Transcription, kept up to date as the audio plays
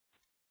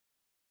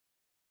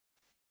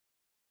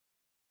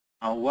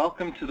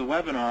Welcome to the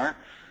webinar.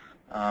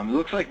 It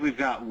looks like we've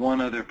got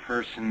one other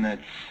person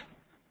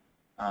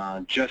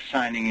that's just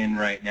signing in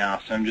right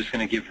now, so I'm just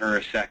going to give her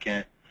a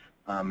second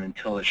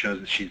until it shows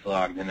that she's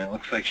logged in. It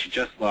looks like she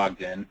just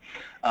logged in.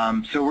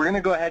 So we're going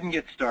to go ahead and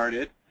get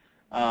started.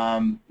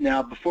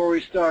 Now, before we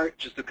start,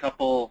 just a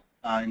couple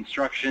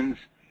instructions.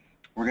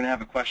 We're going to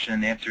have a question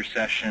and answer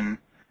session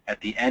at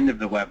the end of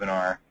the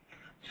webinar.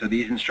 So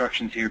these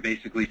instructions here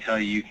basically tell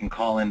you you can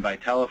call in by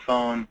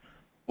telephone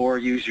or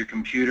use your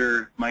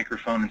computer,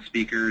 microphone, and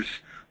speakers.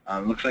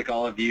 It looks like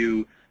all of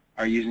you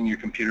are using your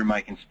computer,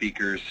 mic, and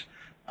speakers.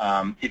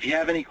 If you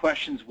have any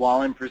questions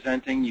while I'm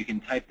presenting, you can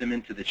type them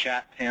into the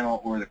chat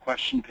panel or the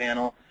question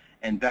panel,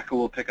 and Becca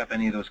will pick up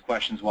any of those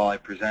questions while I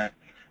present.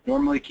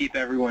 Normally keep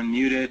everyone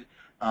muted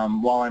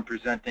while I'm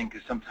presenting,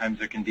 because sometimes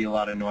there can be a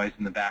lot of noise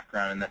in the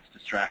background, and that's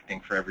distracting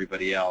for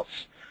everybody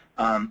else.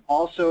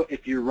 Also,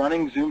 if you're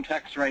running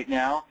ZoomText right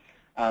now,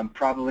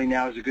 probably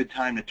now is a good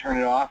time to turn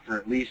it off, or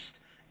at least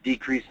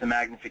decrease the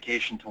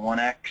magnification to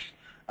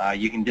 1x.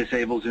 You can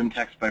disable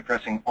ZoomText by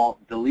pressing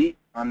Alt-Delete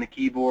on the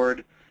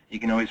keyboard. You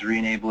can always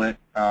re-enable it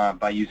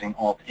by using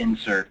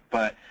Alt-Insert.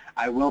 But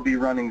I will be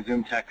running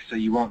ZoomText, so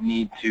you won't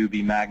need to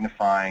be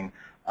magnifying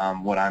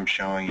what I'm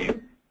showing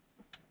you.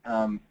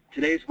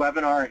 Today's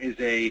webinar is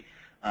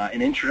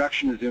an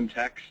introduction to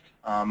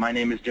ZoomText. My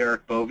name is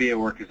Derek Bovey. I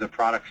work as a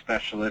product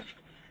specialist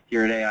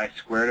here at AI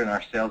Squared in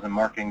our sales and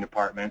marketing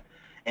department.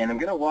 And I'm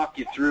going to walk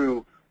you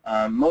through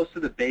most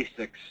of the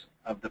basics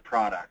of the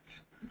product.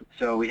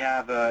 So we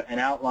have an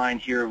outline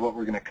here of what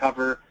we're going to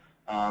cover.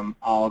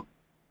 I'll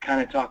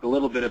kind of talk a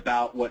little bit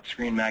about what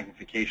screen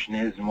magnification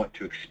is and what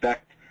to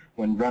expect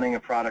when running a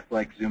product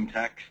like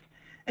ZoomText.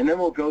 And then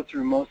we'll go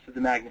through most of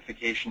the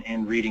magnification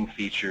and reading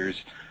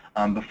features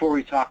before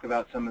we talk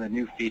about some of the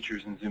new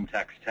features in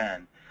ZoomText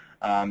 10.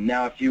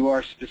 Now, if you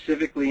are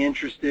specifically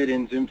interested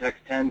in ZoomText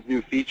 10's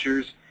new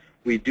features,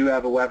 we do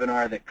have a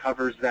webinar that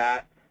covers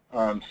that,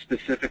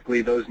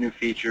 specifically those new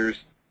features.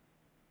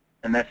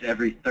 And that's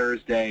every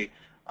Thursday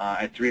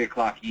at 3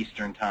 o'clock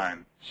Eastern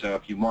Time. So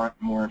if you want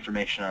more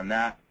information on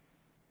that,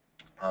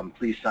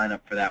 please sign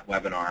up for that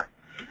webinar.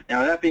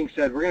 Now, that being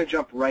said, we're going to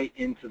jump right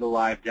into the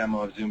live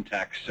demo of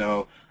ZoomText.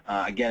 So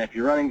again, if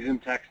you're running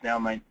ZoomText, now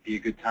might be a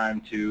good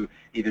time to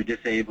either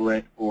disable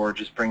it or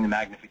just bring the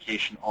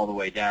magnification all the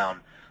way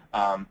down.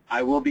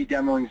 I will be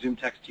demoing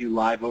ZoomText to you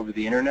live over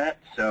the internet,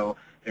 so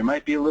there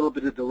might be a little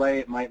bit of delay.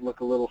 It might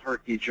look a little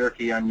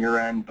herky-jerky on your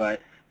end,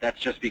 but that's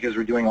just because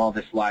we're doing all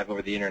this live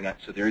over the internet,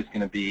 so there is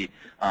going to be,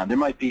 there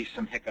might be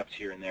some hiccups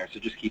here and there, so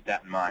just keep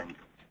that in mind.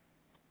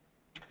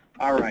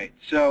 All right,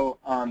 so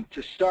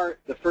to start,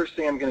 the first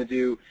thing I'm going to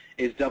do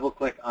is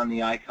double-click on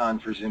the icon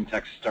for ZoomText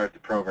to start the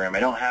program. I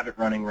don't have it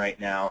running right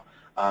now,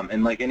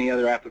 and like any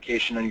other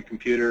application on your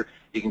computer,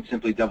 you can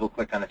simply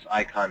double-click on its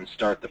icon and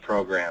start the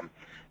program.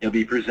 You'll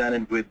be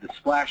presented with the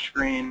splash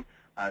screen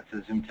to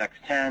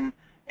ZoomText 10,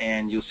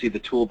 and you'll see the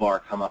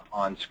toolbar come up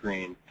on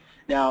screen.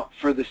 Now,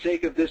 for the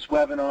sake of this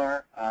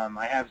webinar,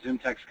 I have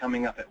ZoomText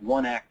coming up at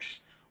 1x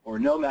or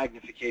no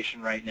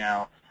magnification right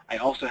now. I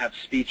also have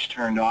speech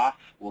turned off.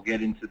 We'll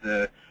get into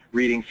the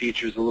reading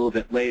features a little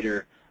bit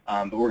later,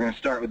 but we're going to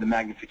start with the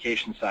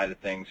magnification side of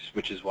things,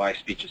 which is why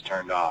speech is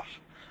turned off.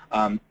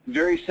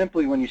 Very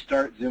simply, when you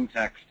start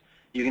ZoomText,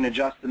 you can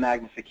adjust the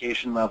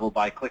magnification level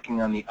by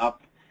clicking on the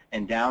up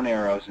and down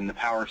arrows in the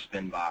power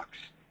spin box.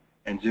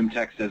 And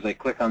ZoomText, as I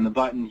click on the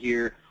button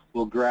here,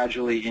 will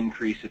gradually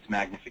increase its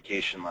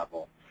magnification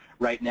level.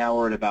 Right now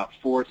we're at about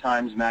 4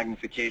 times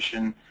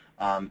magnification.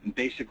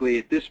 Basically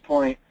at this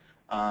point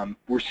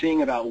we're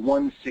seeing about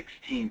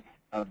 1/16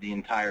 of the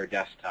entire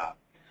desktop.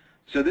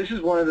 So this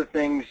is one of the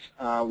things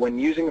when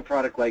using a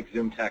product like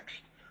ZoomText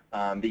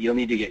that you'll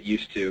need to get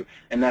used to,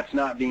 and that's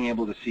not being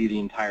able to see the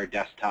entire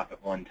desktop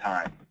at one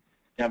time.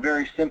 Now,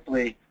 very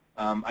simply,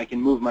 I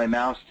can move my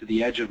mouse to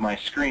the edge of my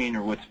screen,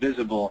 or what's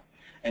visible,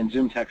 and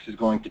ZoomText is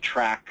going to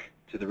track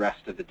to the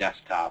rest of the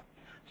desktop.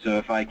 So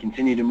if I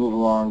continue to move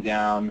along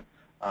down,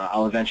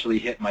 I'll eventually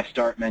hit my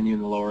start menu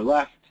in the lower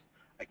left.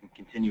 I can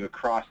continue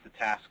across the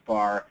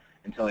taskbar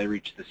until I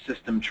reach the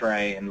system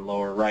tray in the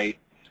lower right,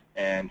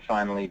 and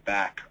finally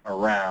back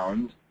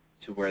around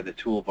to where the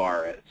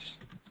toolbar is,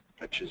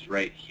 which is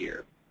right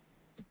here.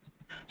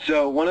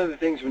 So one of the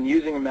things when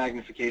using a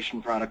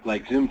magnification product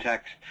like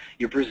ZoomText,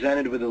 you're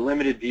presented with a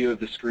limited view of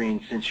the screen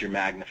since you're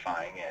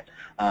magnifying it.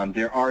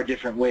 There are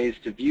different ways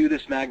to view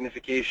this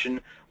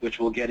magnification, which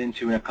we'll get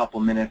into in a couple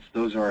minutes.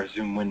 Those are our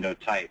zoom window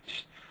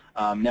types.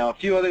 Now, a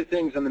few other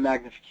things on the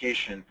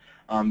magnification.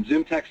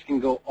 ZoomText can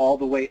go all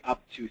the way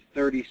up to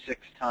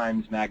 36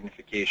 times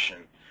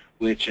magnification,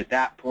 which at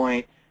that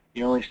point,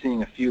 you're only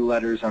seeing a few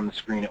letters on the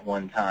screen at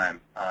one time,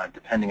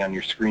 depending on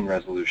your screen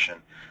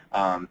resolution.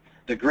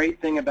 The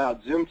great thing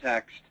about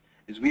ZoomText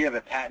is we have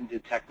a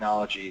patented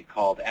technology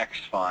called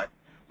X-Font,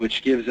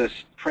 which gives us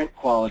print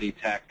quality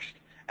text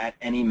at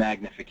any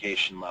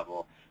magnification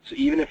level. So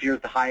even if you're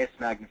at the highest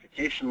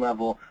magnification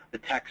level, the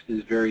text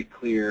is very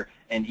clear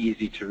and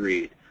easy to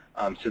read.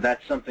 So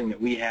that's something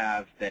that we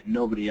have that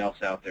nobody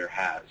else out there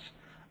has.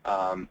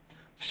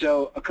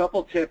 So a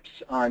couple tips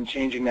on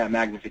changing that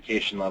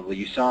magnification level.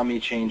 You saw me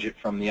change it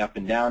from the up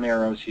and down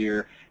arrows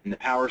here in the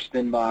power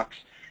spin box.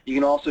 You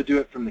can also do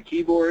it from the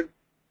keyboard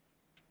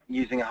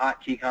using a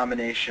hotkey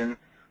combination.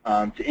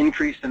 To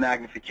increase the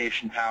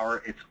magnification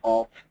power, it's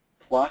Alt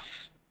plus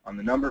on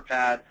the number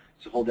pad.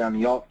 So hold down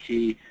the Alt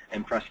key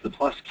and press the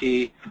plus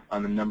key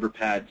on the number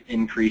pad to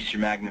increase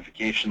your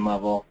magnification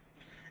level.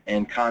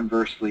 And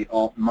conversely,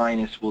 Alt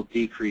minus will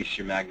decrease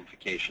your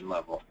magnification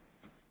level.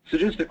 So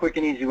just a quick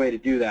and easy way to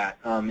do that.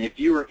 If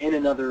you were in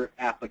another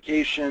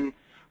application,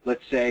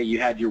 let's say you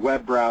had your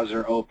web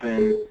browser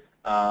open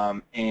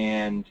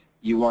and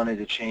you wanted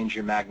to change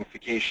your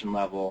magnification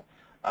level,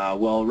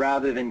 well,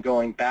 rather than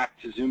going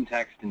back to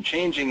ZoomText and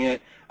changing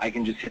it, I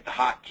can just hit the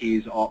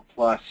hotkeys, Alt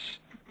plus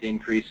to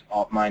increase,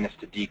 Alt minus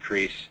to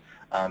decrease,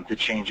 to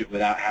change it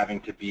without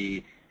having to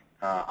be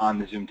on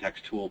the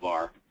ZoomText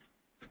toolbar.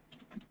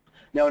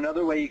 Now,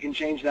 another way you can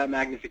change that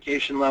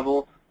magnification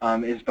level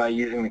is by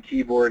using the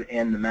keyboard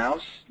and the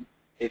mouse.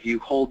 If you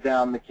hold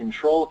down the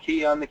Control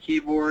key on the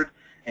keyboard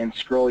and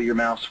scroll your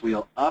mouse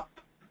wheel up,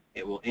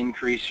 it will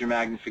increase your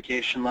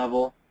magnification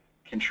level.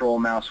 Control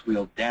mouse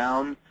wheel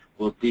down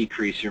will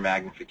decrease your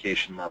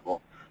magnification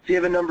level. So you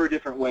have a number of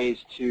different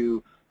ways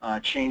to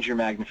change your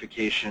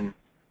magnification,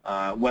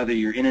 whether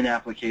you're in an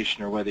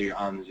application or whether you're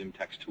on the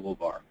ZoomText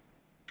toolbar.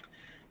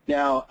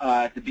 Now,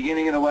 at the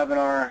beginning of the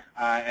webinar,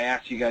 I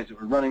asked you guys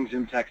that were running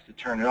ZoomText to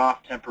turn it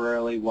off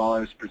temporarily while I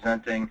was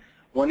presenting.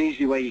 One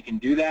easy way you can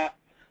do that,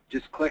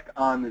 just click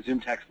on the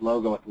ZoomText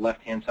logo at the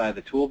left-hand side of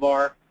the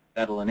toolbar.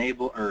 That'll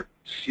enable, or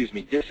excuse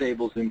me,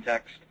 disable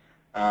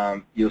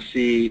ZoomText. You'll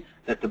see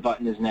that the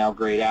button is now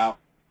grayed out,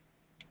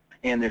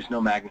 and there's no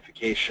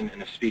magnification,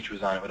 and if speech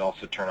was on, it would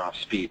also turn off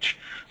speech.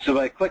 So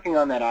by clicking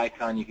on that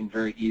icon, you can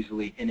very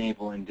easily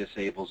enable and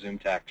disable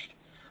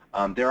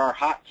ZoomText. There are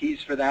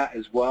hotkeys for that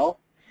as well.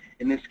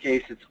 In this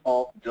case, it's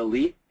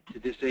Alt-Delete to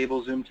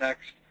disable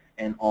ZoomText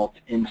and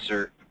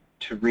Alt-Insert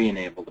to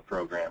re-enable the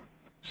program.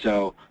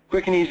 So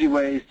quick and easy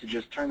ways to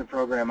just turn the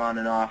program on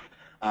and off.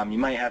 You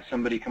might have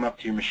somebody come up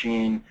to your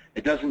machine.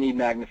 It doesn't need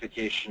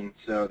magnification,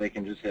 so they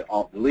can just hit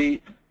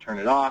Alt-Delete, turn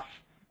it off,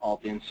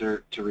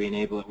 Alt-Insert to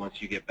re-enable it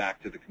once you get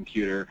back to the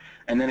computer.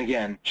 And then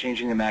again,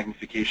 changing the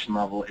magnification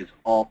level is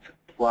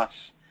Alt-plus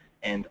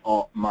and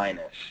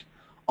Alt-minus.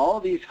 All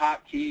of these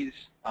hotkeys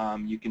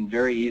you can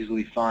very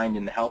easily find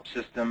in the Help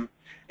system.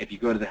 If you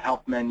go to the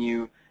Help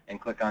menu and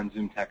click on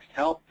ZoomText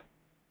Help,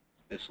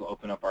 this will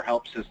open up our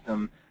Help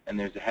system, and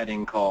there's a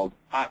heading called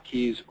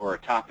Hotkeys or a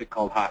topic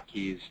called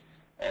Hotkeys,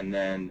 and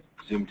then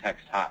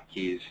ZoomText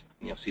Hotkeys,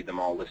 and you'll see them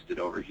all listed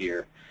over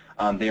here.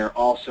 They are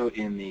also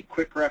in the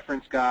Quick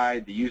Reference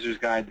Guide, the User's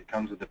Guide that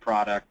comes with the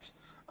product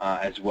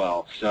as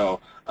well. So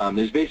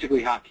there's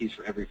basically hotkeys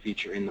for every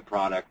feature in the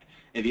product.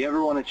 If you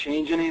ever want to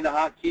change any of the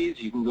hotkeys,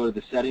 you can go to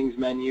the Settings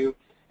menu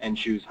and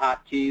choose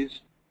Hotkeys,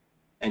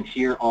 and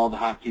here all the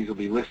hotkeys will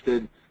be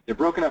listed. They're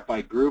broken up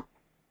by group.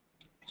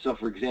 So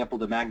for example,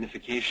 the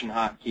magnification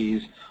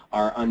hotkeys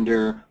are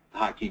under the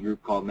hotkey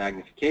group called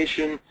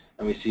Magnification,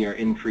 and we see our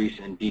increase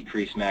and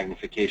decrease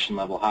magnification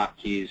level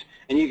hotkeys.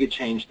 And you could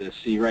change this.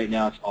 See, right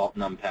now it's Alt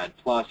Numpad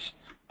Plus.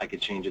 I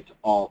could change it to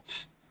Alt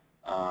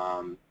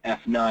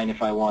F9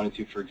 if I wanted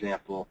to, for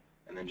example,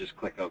 and then just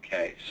click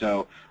OK.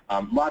 So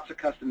lots of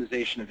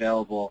customization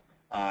available.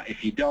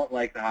 If you don't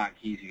like the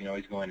hotkeys, you can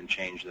always go in and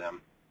change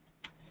them.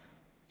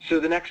 So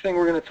the next thing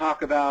we're going to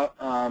talk about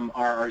are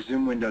our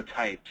Zoom window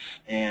types.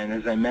 And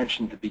as I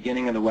mentioned at the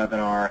beginning of the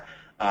webinar,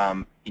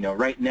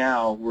 right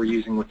now we're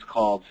using what's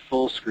called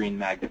full screen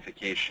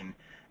magnification,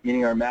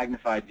 meaning our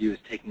magnified view is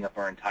taking up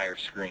our entire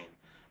screen.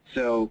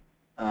 So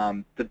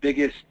the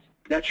biggest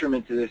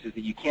detriment to this is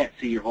that you can't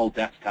see your whole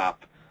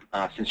desktop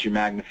since you're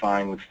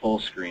magnifying with full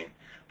screen.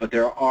 But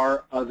there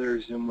are other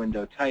Zoom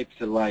window types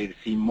that allow you to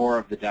see more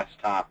of the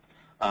desktop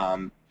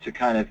to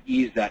kind of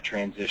ease that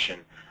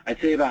transition. I'd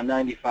say about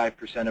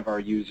 95% of our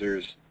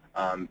users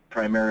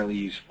primarily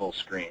use full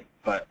screen,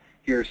 but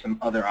here are some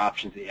other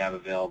options that you have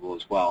available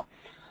as well.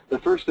 The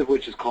first of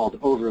which is called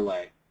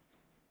overlay.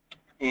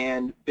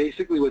 And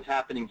basically what's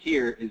happening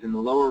here is in the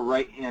lower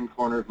right-hand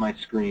corner of my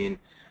screen,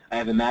 I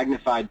have a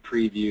magnified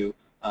preview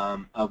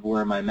of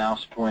where my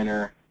mouse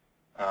pointer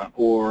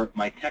or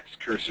my text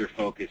cursor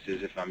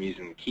focuses if I'm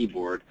using the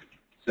keyboard.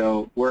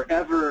 So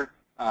wherever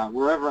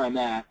I'm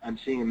at, I'm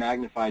seeing a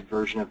magnified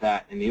version of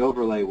that in the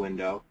overlay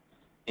window,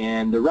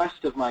 and the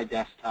rest of my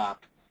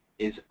desktop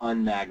is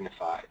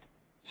unmagnified.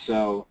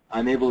 So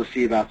I'm able to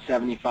see about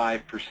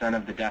 75%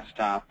 of the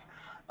desktop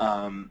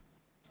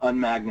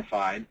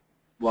unmagnified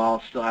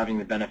while still having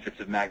the benefits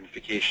of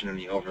magnification in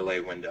the overlay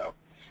window.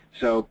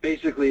 So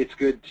basically it's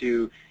good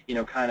to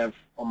kind of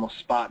almost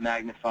spot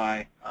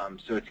magnify,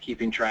 so it's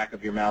keeping track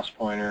of your mouse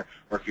pointer,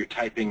 or if you're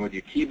typing with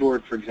your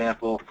keyboard, for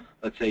example,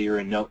 let's say you're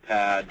in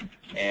Notepad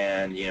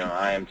and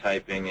I am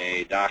typing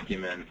a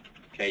document.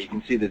 Okay, you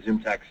can see that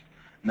ZoomText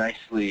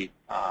nicely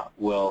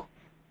will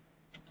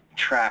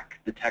track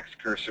the text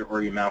cursor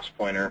or your mouse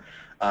pointer,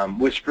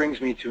 which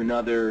brings me to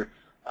another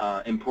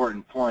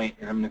important point,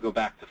 and I'm going to go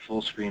back to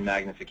full screen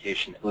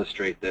magnification to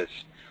illustrate this.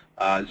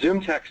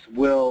 ZoomText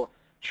will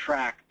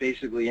track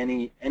basically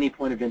any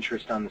point of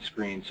interest on the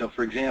screen. So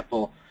for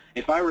example,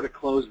 if I were to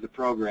close the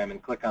program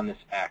and click on this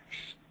X,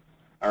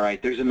 all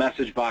right, there's a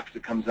message box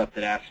that comes up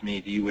that asks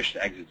me, do you wish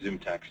to exit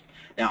ZoomText?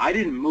 Now, I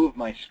didn't move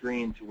my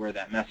screen to where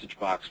that message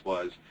box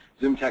was.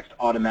 ZoomText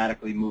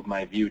automatically moved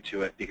my view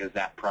to it because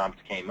that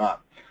prompt came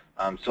up.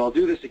 So I'll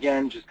do this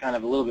again, just kind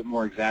of a little bit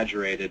more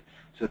exaggerated.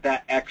 So if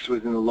that X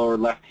was in the lower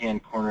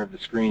left-hand corner of the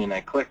screen and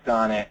I clicked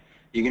on it,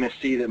 you're going to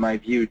see that my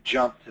view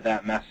jumped to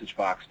that message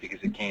box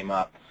because it came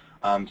up.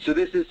 So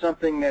this is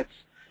something that's,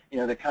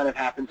 that kind of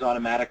happens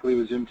automatically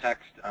with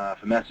ZoomText.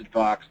 If a message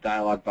box,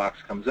 dialog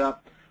box comes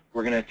up,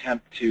 we're going to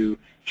attempt to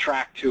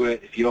track to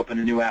it. If you open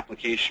a new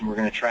application, we're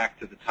going to track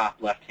to the top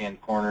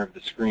left-hand corner of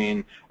the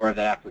screen or of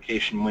that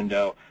application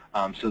window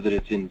so that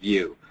it's in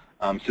view.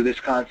 So this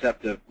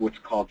concept of what's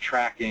called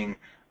tracking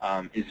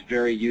is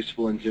very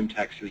useful in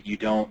ZoomText so that you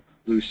don't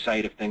lose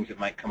sight of things that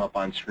might come up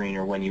on screen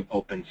or when you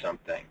open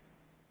something.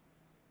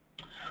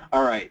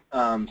 All right,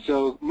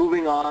 so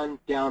moving on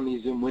down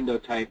these Zoom window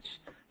types,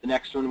 the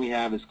next one we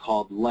have is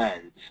called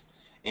Lens.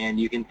 And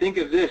you can think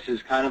of this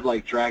as kind of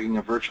like dragging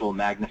a virtual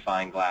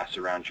magnifying glass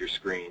around your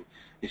screen.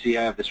 You see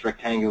I have this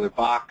rectangular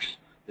box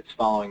that's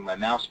following my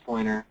mouse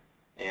pointer,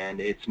 and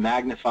it's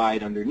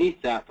magnified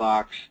underneath that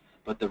box,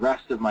 but the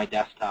rest of my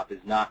desktop is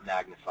not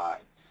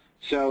magnified.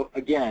 So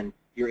again,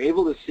 you're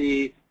able to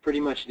see pretty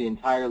much the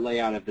entire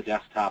layout of the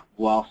desktop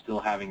while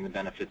still having the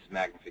benefits of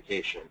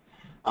magnification.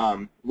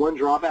 One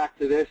drawback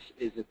to this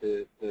is that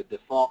the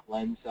default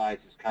lens size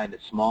is kind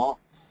of small.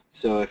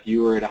 So if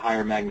you were at a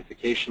higher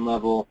magnification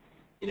level,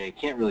 you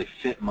can't really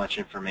fit much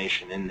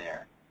information in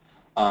there.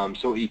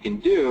 So what you can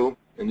do,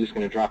 I'm just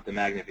going to drop the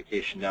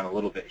magnification down a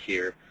little bit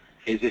here,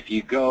 is if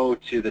you go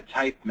to the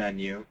Type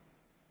menu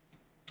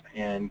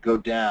and go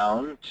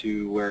down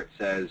to where it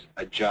says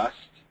Adjust,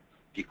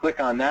 if you click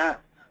on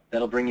that,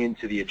 that'll bring you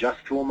into the Adjust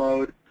Tool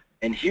mode.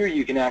 And here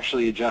you can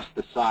actually adjust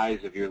the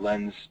size of your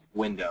lens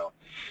window.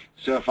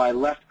 So if I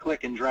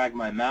left-click and drag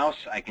my mouse,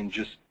 I can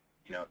just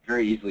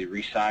very easily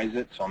resize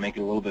it. So I'll make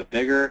it a little bit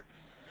bigger.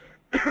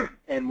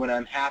 And when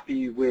I'm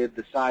happy with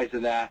the size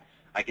of that,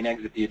 I can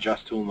exit the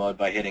Adjust Tool mode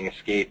by hitting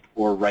Escape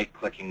or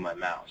right-clicking my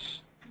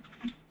mouse.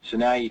 So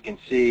now you can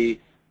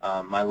see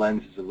my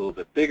lens is a little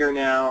bit bigger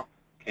now.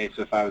 Okay,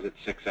 so if I was at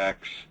 6x,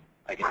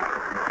 I can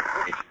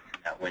exit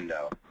that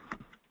window.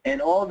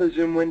 And all the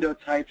Zoom window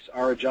types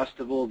are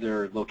adjustable,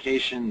 their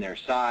location, their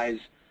size,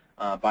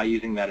 by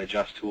using that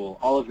Adjust tool.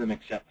 All of them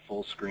except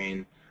full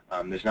screen.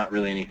 There's not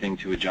really anything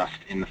to adjust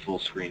in the full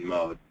screen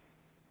mode.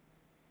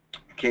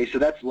 Okay, so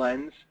that's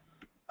Lens.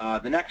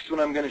 The next one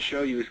I'm going to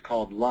show you is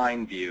called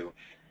Line View.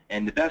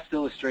 And to best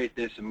illustrate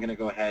this, I'm going to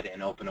go ahead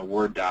and open a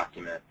Word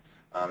document.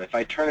 If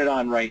I turn it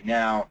on right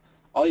now,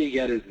 all you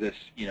get is this,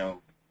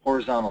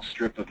 horizontal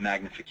strip of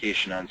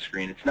magnification on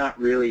screen. It's not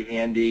really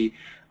handy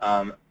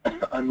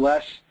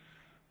unless,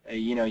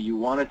 you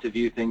wanted to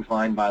view things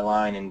line by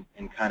line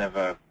and kind of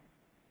a,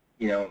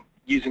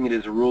 using it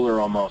as a ruler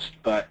almost.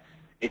 But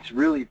it's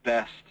really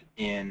best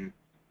in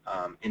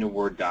a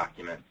Word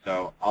document.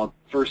 So I'll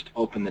first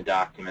open the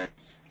document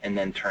and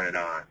then turn it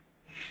on.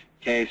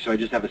 Okay, so I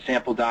just have a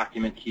sample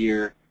document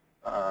here.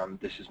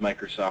 This is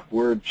Microsoft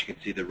Word. You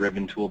can see the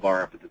ribbon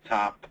toolbar up at the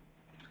top.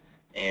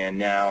 And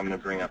now I'm going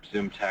to bring up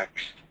ZoomText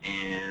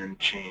and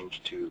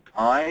change to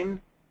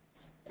Pine.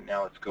 And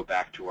now let's go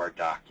back to our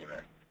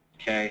document.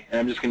 Okay, and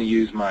I'm just going to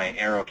use my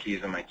arrow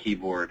keys on my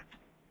keyboard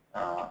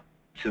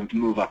to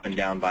move up and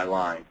down by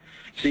line.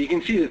 So you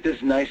can see that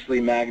this nicely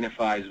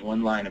magnifies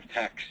one line of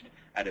text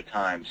at a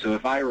time. So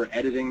if I were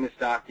editing this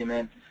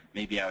document,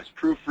 maybe I was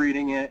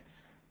proofreading it,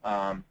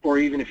 or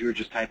even if you were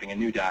just typing a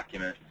new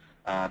document,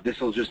 this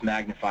will just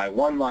magnify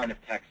one line of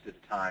text at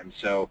a time.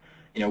 So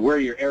where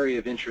your area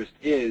of interest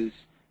is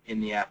in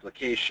the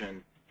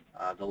application,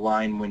 the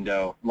line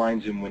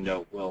zoom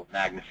window will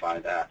magnify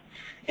that.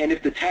 And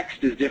if the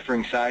text is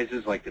differing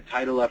sizes, like the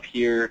title up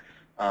here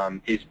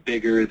is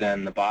bigger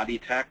than the body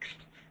text,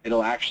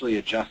 it'll actually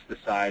adjust the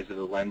size of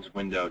the lens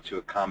window to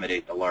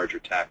accommodate the larger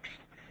text.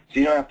 So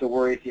you don't have to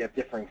worry if you have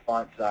differing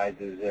font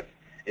sizes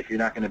if you're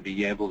not going to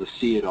be able to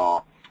see it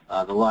all.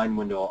 The line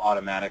window will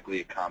automatically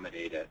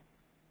accommodate it.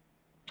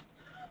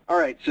 All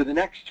right, so the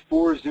next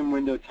 4 Zoom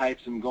window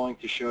types I'm going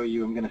to show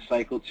you, I'm going to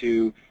cycle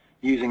to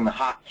using the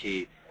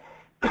hotkey,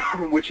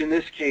 which in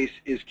this case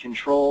is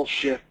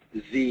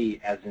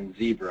Control-Shift-Z as in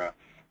zebra.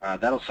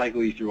 That'll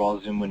cycle you through all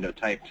the Zoom window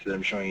types that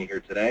I'm showing you here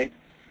today.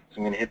 So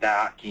I'm going to hit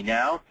that hotkey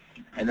now,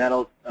 and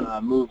that'll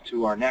move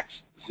to our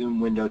next Zoom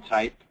window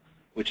type,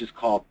 which is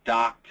called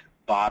Docked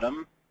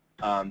Bottom.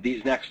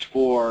 These next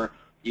 4,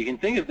 you can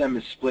think of them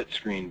as split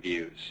screen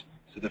views.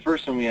 So the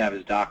first one we have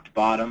is Docked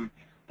Bottom.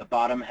 The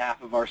bottom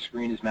half of our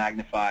screen is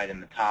magnified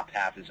and the top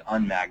half is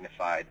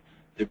unmagnified.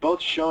 They're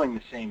both showing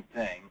the same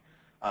thing,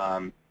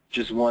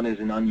 just one is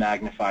an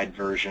unmagnified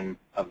version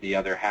of the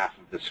other half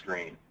of the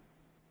screen.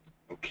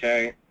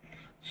 Okay,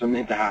 so I'm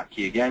going to hit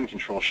the hotkey again,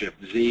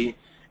 Control-Shift-Z,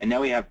 and now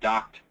we have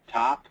Docked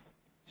Top.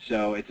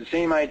 So it's the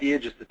same idea,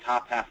 just the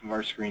top half of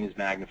our screen is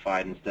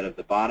magnified instead of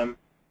the bottom.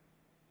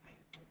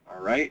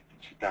 All right,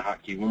 let's hit the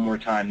hotkey one more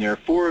time. There are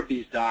 4 of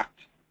these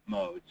docked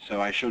modes.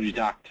 So I showed you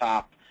docked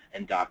top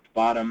and docked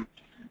bottom.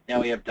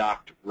 Now we have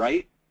docked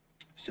right.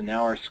 So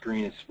now our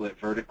screen is split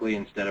vertically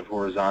instead of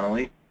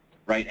horizontally.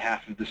 Right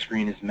half of the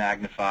screen is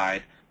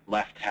magnified,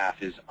 left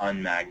half is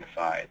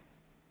unmagnified.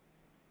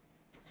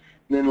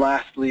 And then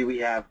lastly, we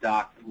have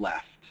docked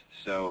left.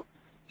 So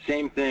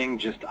same thing,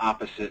 just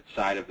opposite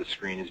side of the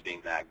screen is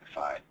being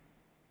magnified.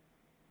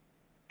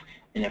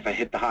 And if I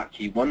hit the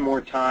hotkey one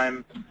more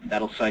time,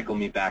 that'll cycle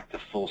me back to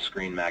full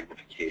screen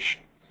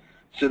magnification.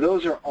 So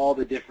those are all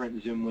the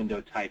different Zoom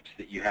window types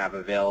that you have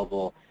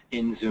available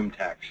in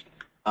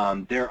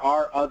ZoomText. There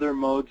are other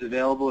modes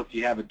available if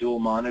you have a dual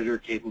monitor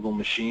capable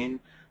machine.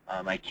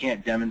 I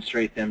can't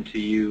demonstrate them to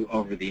you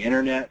over the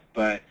internet,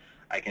 but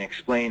I can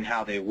explain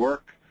how they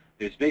work.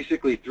 There's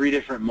basically 3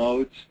 different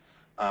modes,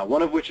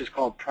 one of which is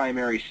called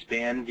primary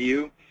span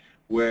view,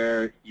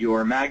 where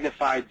your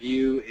magnified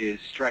view is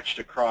stretched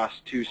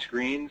across 2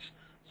 screens,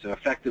 so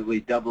effectively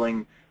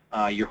doubling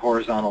your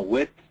horizontal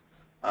width.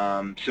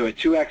 So at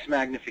 2x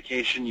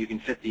magnification, you can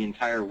fit the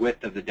entire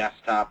width of the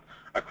desktop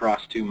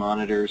across 2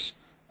 monitors.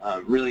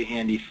 Really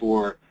handy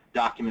for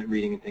document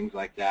reading and things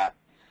like that.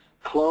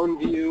 Clone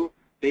view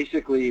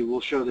basically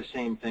will show the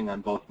same thing on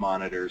both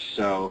monitors.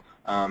 So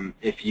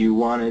if you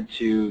wanted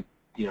to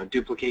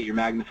duplicate your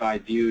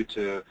magnified view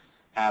to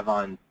have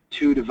on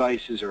 2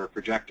 devices or a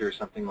projector or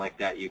something like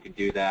that, you could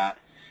do that.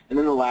 And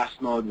then the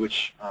last mode,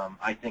 which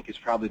I think is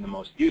probably the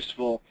most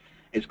useful,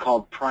 is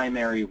called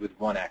primary with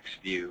 1x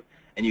view.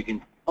 And you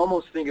can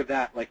almost think of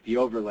that like the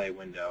overlay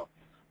window.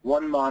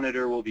 One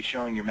monitor will be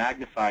showing your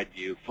magnified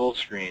view full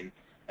screen,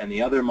 and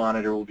the other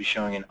monitor will be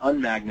showing an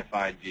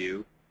unmagnified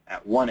view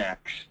at 1x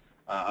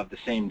of the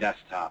same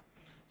desktop.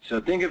 So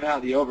think of how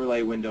the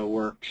overlay window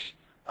works,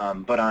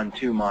 but on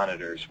 2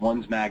 monitors.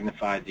 One's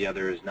magnified, the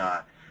other is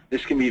not.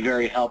 This can be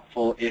very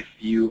helpful if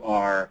you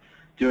are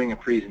doing a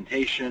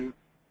presentation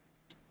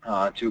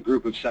to a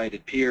group of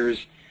sighted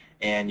peers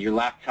and your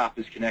laptop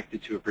is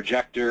connected to a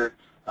projector.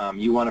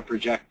 You want to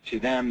project to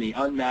them the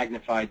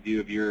unmagnified view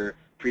of your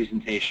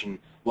presentation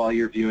while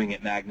you're viewing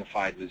it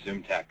magnified with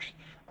ZoomText.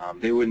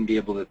 They wouldn't be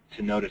able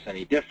to notice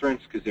any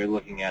difference because they're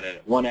looking at it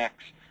at 1x,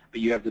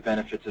 but you have the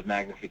benefits of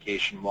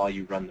magnification while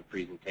you run the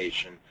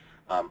presentation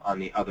on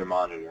the other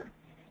monitor.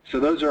 So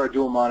those are our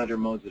dual monitor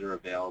modes that are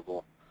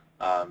available.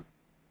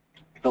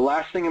 The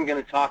last thing I'm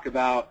going to talk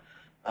about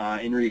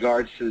in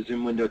regards to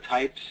Zoom window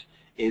types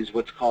is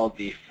what's called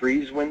the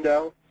freeze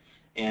window.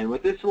 And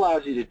what this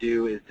allows you to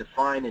do is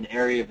define an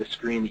area of the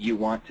screen that you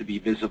want to be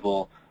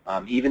visible,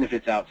 even if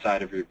it's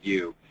outside of your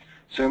view.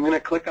 So I'm going to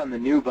click on the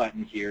New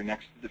button here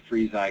next to the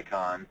freeze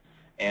icon,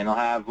 and I'll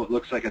have what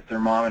looks like a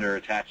thermometer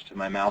attached to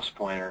my mouse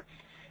pointer.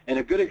 And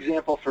a good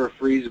example for a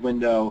freeze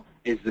window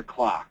is the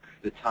clock,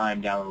 the time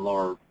down in the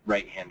lower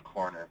right-hand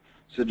corner.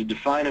 So to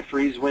define a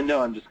freeze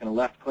window, I'm just going to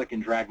left-click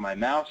and drag my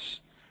mouse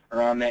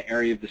around that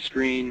area of the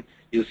screen.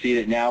 You'll see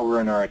that now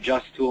we're in our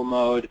Adjust Tool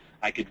mode.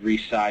 I could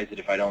resize it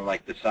if I don't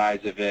like the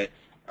size of it.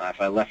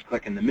 If I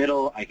left-click in the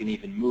middle, I can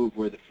even move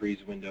where the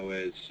freeze window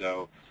is.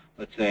 So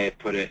let's say I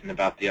put it in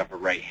about the upper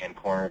right-hand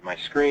corner of my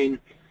screen.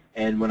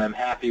 And when I'm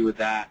happy with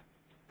that,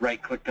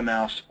 right-click the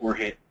mouse or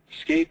hit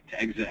Escape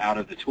to exit out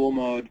of the tool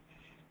mode.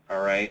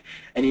 All right.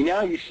 And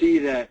now you see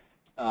that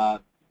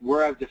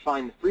where I've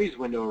defined the freeze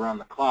window around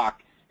the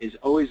clock is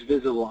always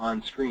visible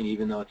on screen,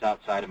 even though it's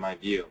outside of my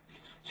view.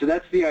 So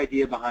that's the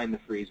idea behind the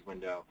freeze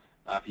window.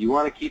 If you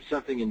want to keep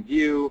something in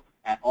view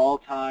at all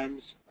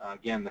times,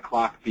 again, the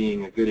clock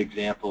being a good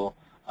example,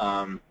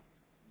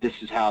 this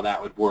is how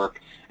that would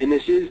work. And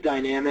this is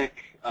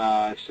dynamic,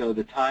 so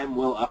the time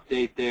will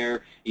update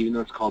there. Even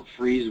though it's called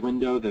freeze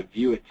window, the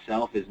view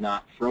itself is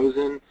not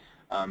frozen.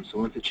 So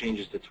once it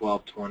changes to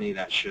 1220,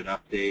 that should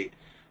update.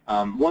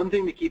 One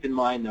thing to keep in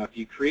mind, though, if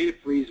you create a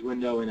freeze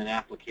window in an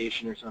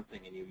application or something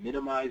and you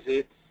minimize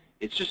it,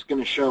 it's just going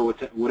to show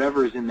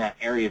whatever is in that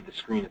area of the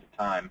screen at the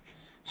time.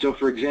 So,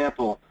 for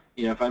example,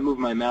 if I move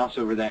my mouse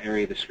over that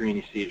area of the screen,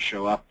 you see it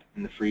show up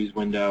in the freeze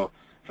window.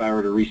 If I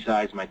were to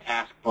resize my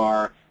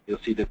taskbar, you'll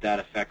see that that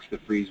affects the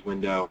freeze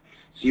window.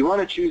 So you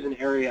want to choose an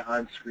area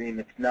on screen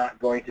that's not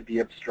going to be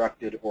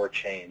obstructed or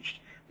changed,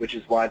 which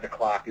is why the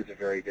clock is a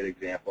very good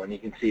example. And you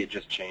can see it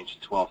just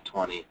changed to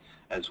 1220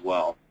 as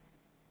well.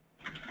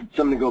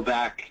 So I'm going to go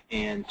back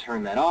and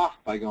turn that off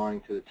by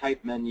going to the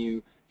Type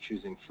menu,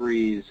 choosing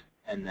Freeze,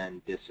 and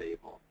then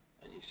Disable.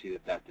 And you see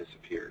that that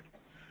disappeared.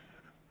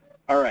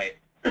 All right.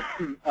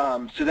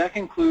 So that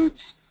concludes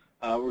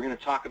what we're going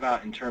to talk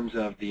about in terms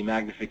of the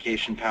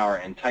magnification power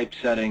and type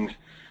settings.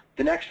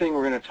 The next thing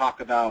we're going to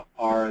talk about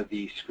are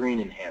the screen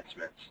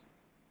enhancements.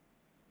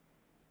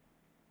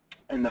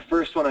 And the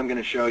first one I'm going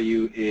to show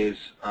you is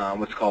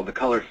what's called the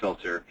color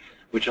filter,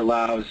 which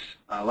allows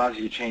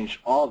you to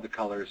change all of the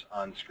colors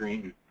on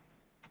screen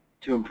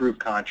to improve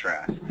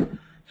contrast.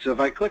 So if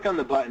I click on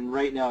the button,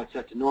 right now it's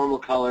set to normal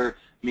color,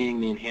 meaning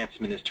the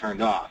enhancement is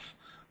turned off.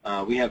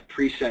 We have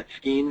preset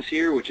schemes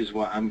here, which is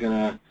what I'm going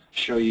to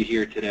show you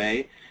here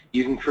today.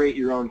 You can create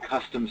your own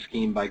custom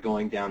scheme by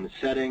going down to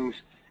Settings.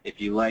 If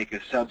you like a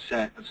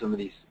subset of some of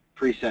these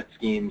preset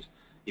schemes,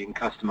 you can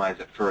customize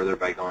it further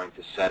by going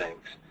to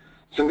Settings.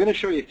 So I'm going to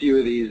show you a few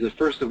of these, the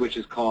first of which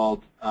is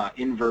called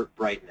invert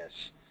brightness.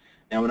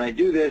 Now when I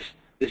do this,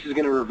 this is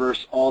going to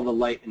reverse all the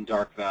light and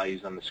dark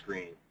values on the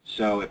screen.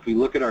 So if we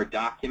look at our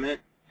document,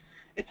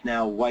 it's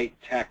now white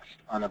text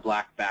on a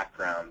black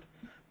background,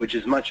 which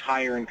is much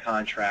higher in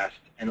contrast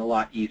and a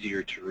lot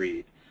easier to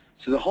read.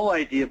 So the whole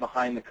idea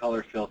behind the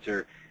color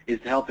filter is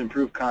to help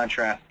improve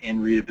contrast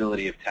and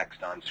readability of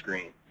text on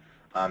screen.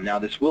 Now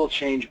this will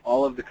change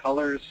all of the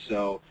colors,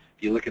 so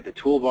if you look at the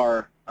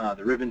toolbar,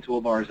 the ribbon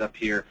toolbars up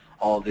here,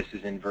 all of this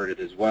is inverted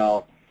as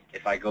well.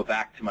 If I go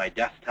back to my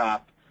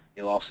desktop,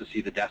 you'll also see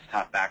the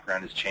desktop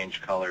background has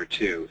changed color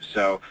too.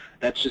 So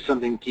that's just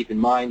something to keep in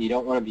mind. You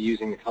don't want to be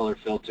using the color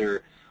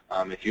filter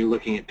if you're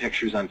looking at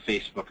pictures on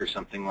Facebook or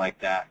something like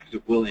that, because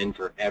it will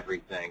invert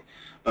everything.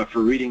 But for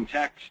reading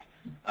text,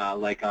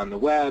 like on the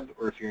web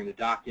or if you're in a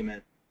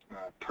document,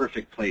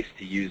 perfect place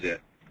to use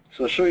it.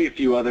 So I'll show you a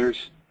few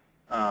others.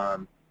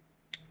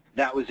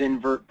 That was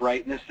invert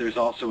brightness. There's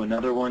also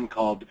another one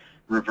called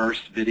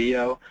reverse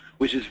video,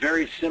 which is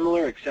very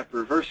similar, except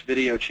reverse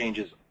video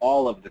changes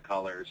all of the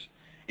colors.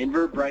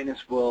 Invert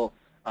brightness will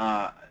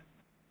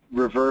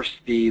reverse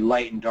the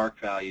light and dark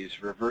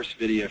values. Reverse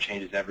video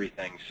changes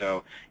everything.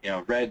 So,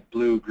 red,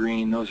 blue,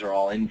 green, those are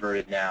all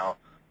inverted now.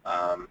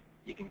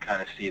 You can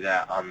kind of see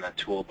that on the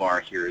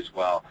toolbar here as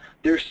well.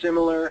 They're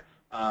similar,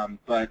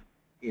 but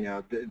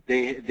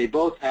they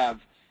both have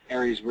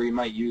areas where you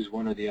might use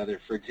one or the other.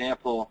 For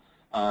example,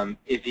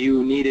 if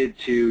you needed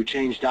to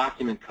change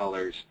document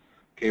colors,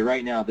 okay,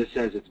 right now this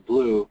says it's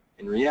blue.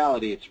 In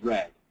reality, it's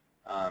red.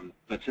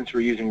 But since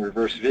we're using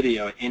reverse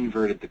video, it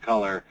inverted the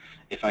color.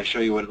 If I show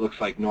you what it looks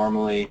like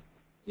normally,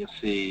 you'll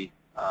see,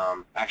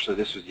 actually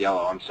this was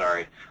yellow, I'm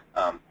sorry.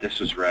 This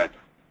was red.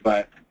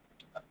 But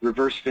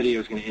reverse video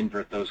is going to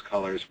invert those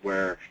colors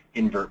where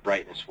invert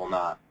brightness will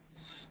not.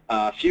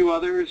 A few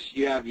others,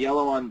 you have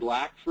yellow on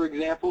black, for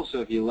example.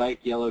 So if you like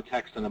yellow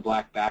text on a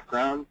black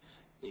background,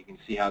 you can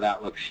see how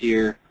that looks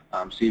here.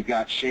 So you've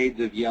got shades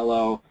of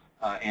yellow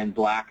and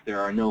black. There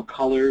are no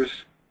colors,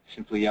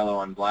 simply yellow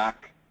on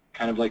black,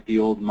 kind of like the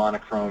old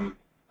monochrome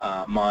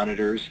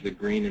monitors, the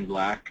green and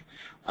black.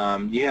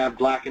 You have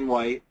black and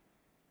white,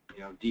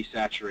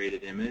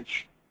 desaturated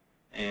image,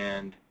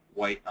 and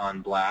white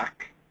on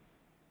black.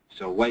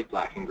 So white,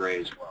 black, and gray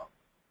as well.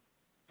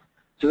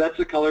 So that's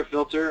the color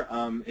filter.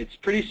 It's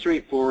pretty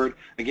straightforward.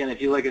 Again,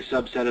 if you like a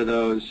subset of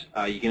those,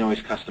 you can always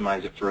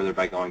customize it further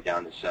by going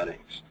down to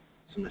settings.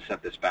 So I'm going to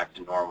set this back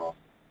to normal.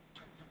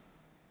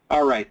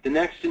 All right, the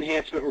next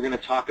enhancement we're going to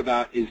talk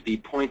about is the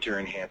pointer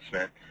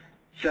enhancement.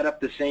 Set up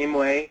the same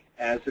way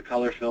as the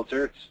color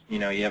filter. It's,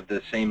 you have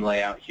the same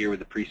layout here with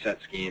the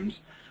preset schemes.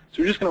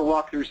 So we're just going to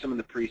walk through some of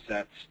the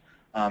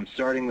presets,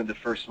 starting with the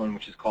first one,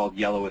 which is called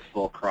yellow with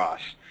full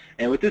cross.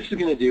 And what this is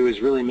going to do is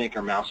really make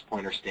our mouse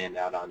pointer stand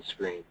out on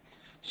screen.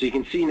 So you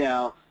can see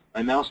now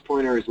my mouse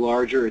pointer is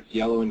larger, it's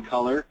yellow in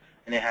color,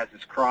 and it has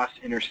this cross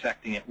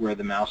intersecting it where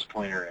the mouse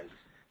pointer is,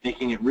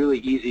 making it really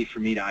easy for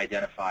me to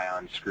identify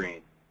on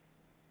screen.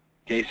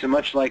 Okay, so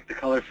much like the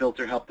color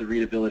filter helped the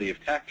readability of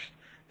text,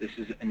 this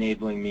is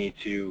enabling me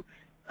to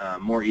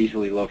more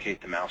easily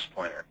locate the mouse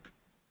pointer.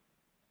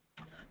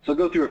 So I'll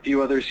go through a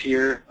few others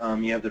here.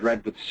 You have the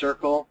red with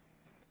circle,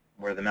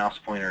 where the mouse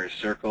pointer is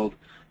circled.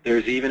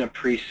 There's even a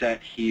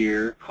preset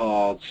here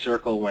called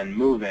circle when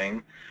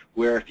moving,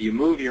 where if you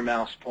move your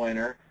mouse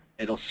pointer,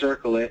 it'll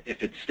circle it.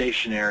 If it's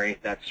stationary,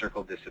 that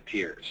circle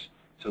disappears.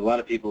 So a lot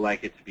of people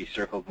like it to be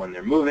circled when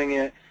they're moving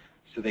it,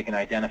 so they can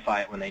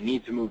identify it when they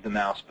need to move the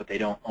mouse, but they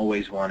don't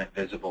always want it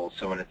visible.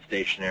 So when it's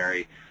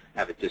stationary,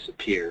 have it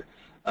disappear.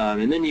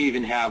 And then you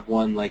even have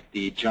one like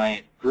the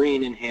giant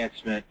green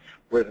enhancement,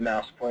 where the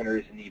mouse pointer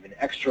is an even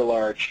extra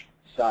large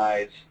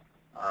size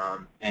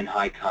and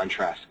high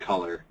contrast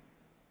color.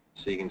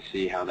 So you can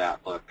see how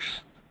that looks.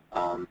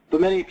 But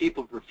many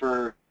people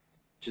prefer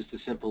just a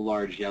simple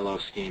large yellow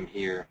scheme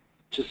here,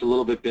 just a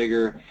little bit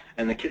bigger,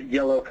 and the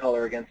yellow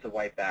color against the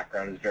white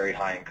background is very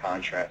high in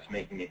contrast,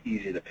 making it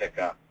easy to pick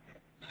up.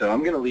 So I'm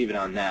going to leave it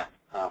on that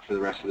for the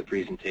rest of the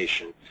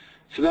presentation.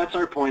 So that's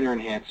our pointer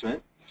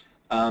enhancement.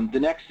 The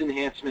next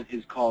enhancement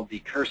is called the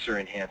cursor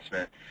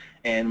enhancement,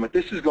 and what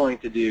this is going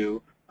to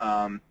do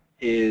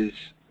is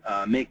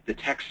make the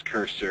text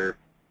cursor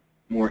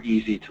more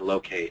easy to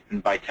locate.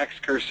 And by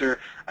text cursor,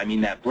 I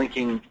mean that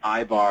blinking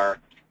eye bar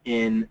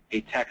in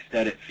a text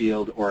edit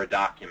field or a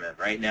document.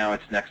 Right now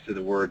it's next to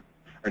the word,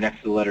 or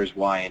next to the letters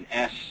Y and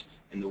S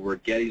in the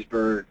word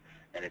Gettysburg,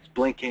 and it's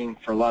blinking.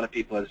 For a lot of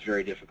people, it's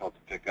very difficult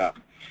to pick up.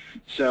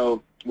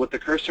 So what the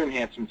cursor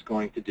enhancement is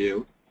going to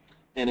do,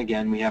 and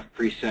again, we have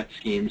preset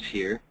schemes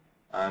here.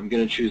 I'm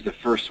going to choose the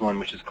first one,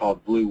 which is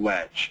called blue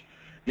wedge.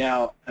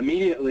 Now,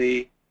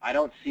 immediately, I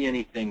don't see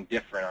anything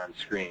different on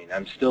screen.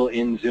 I'm still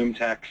in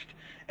ZoomText,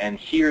 and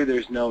here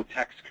there's no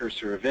text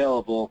cursor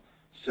available,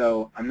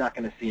 so I'm not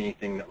going to see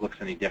anything that looks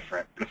any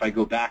different. But if I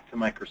go back to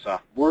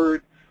Microsoft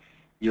Word,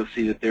 you'll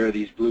see that there are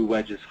these blue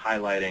wedges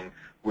highlighting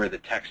where the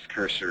text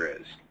cursor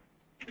is,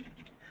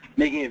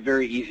 making it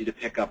very easy to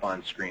pick up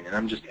on screen. And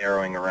I'm just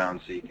arrowing around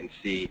so you can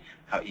see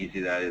how easy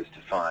that is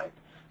to find.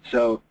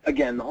 So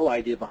again, the whole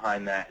idea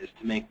behind that is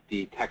to make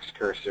the text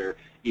cursor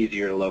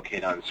easier to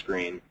locate on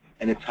screen.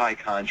 And it's high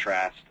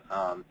contrast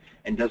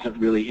and doesn't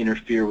really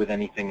interfere with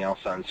anything else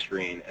on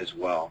screen as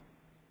well.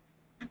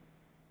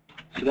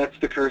 So that's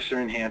the cursor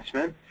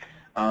enhancement.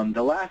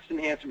 The last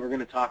enhancement we're going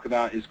to talk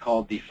about is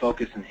called the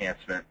focus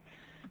enhancement.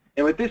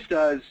 And what this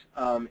does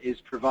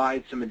is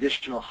provide some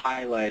additional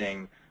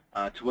highlighting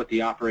to what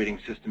the operating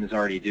system is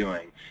already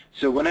doing.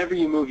 So whenever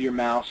you move your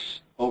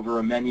mouse over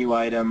a menu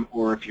item,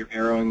 or if you're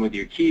arrowing with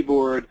your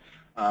keyboard,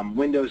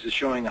 Windows is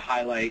showing a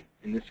highlight.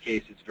 In this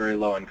case, it's very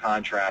low in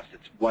contrast.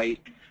 It's light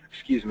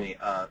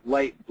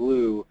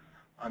blue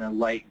on a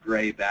light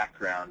gray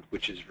background,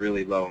 which is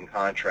really low in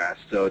contrast.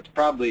 So it's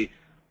probably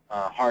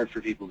hard for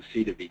people to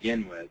see to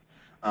begin with.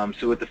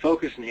 So what the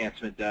focus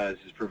enhancement does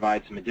is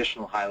provide some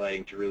additional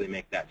highlighting to really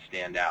make that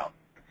stand out.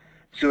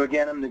 So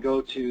again, I'm going to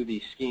go to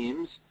the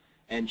schemes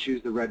and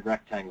choose the red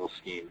rectangle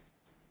scheme.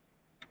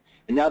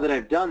 And now that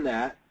I've done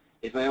that,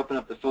 if I open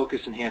up the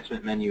focus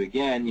enhancement menu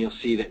again, you'll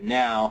see that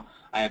now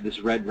I have this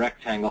red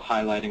rectangle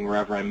highlighting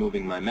wherever I'm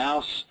moving my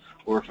mouse,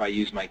 or if I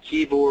use my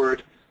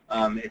keyboard,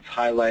 it's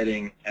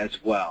highlighting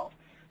as well.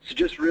 So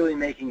just really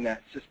making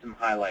that system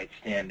highlight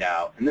stand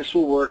out. And this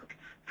will work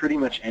pretty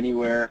much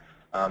anywhere.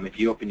 If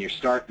you open your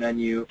Start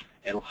menu,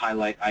 it'll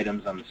highlight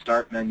items on the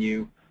Start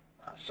menu.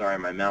 Sorry,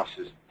 my mouse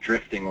is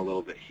drifting a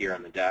little bit here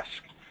on the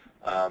desk.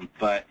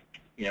 But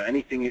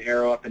anything you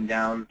arrow up and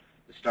down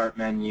the Start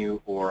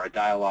menu or a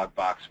dialog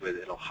box with,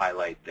 it'll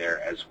highlight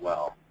there as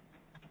well.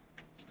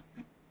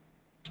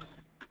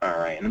 All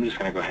right, and I'm just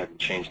going to go ahead and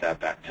change that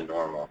back to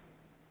normal.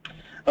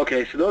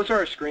 Okay, so those are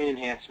our screen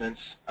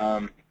enhancements.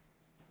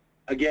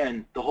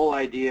 Again, the whole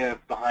idea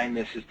behind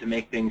this is to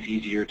make things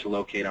easier to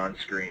locate on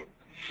screen,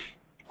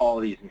 all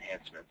of these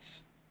enhancements.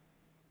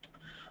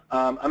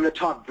 I'm going to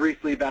talk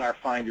briefly about our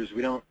finders.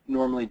 We don't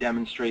normally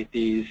demonstrate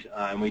these,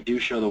 and we do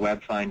show the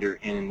web finder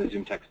in the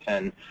ZoomText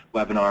 10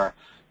 webinar.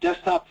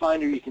 Desktop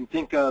Finder you can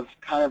think of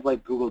kind of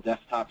like Google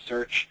Desktop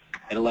Search.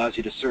 It allows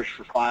you to search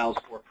for files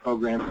or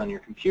programs on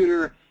your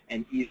computer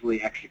and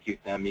easily execute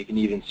them. You can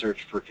even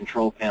search for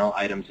control panel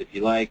items if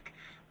you like.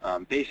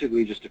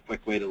 Basically just a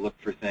quick way to look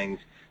for things.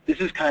 This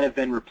has kind of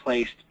been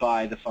replaced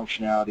by the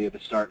functionality of the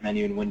Start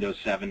menu in Windows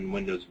 7 and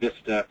Windows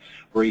Vista,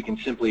 where you can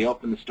simply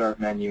open the Start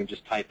menu and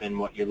just type in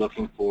what you're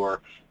looking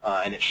for,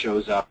 and it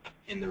shows up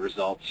in the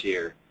results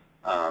here.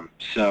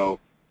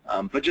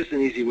 But just an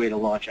easy way to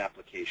launch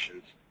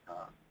applications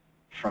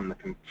from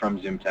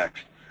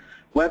ZoomText.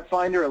 Web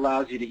Finder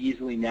allows you to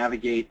easily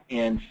navigate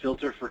and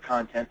filter for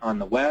content on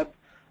the web.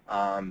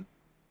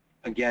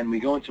 Again, we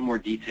go into more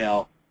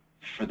detail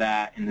for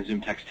that in the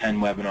ZoomText 10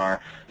 webinar.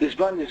 This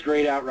button is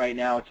grayed out right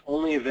now. It's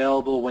only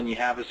available when you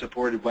have a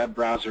supported web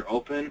browser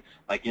open,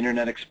 like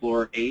Internet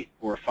Explorer 8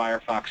 or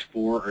Firefox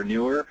 4 or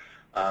newer.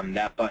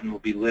 That button will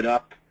be lit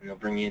up, and it'll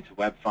bring you into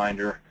Web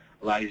Finder,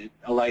 allow you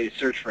to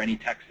search for any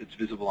text that's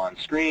visible on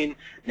screen,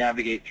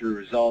 navigate through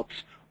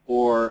results,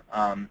 or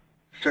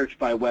search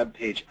by web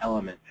page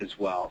element as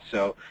well.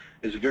 So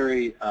it's a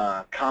very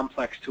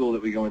complex tool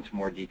that we go into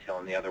more detail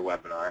in the other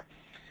webinar.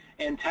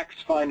 And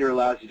Text Finder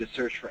allows you to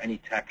search for any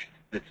text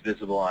that's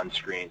visible on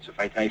screen. So if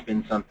I type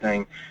in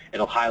something,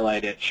 it'll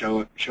highlight it,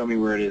 show me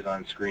where it is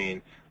on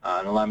screen,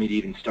 and allow me to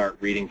even start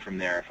reading from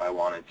there if I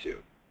wanted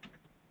to.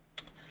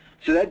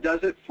 So that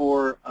does it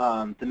for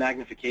the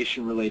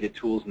magnification-related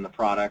tools in the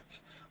product.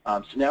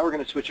 So now we're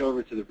going to switch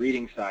over to the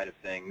reading side of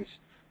things.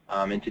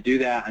 And to do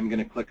that, I'm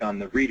going to click on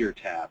the Reader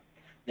tab.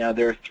 Now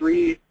there are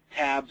 3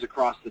 tabs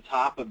across the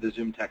top of the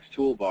ZoomText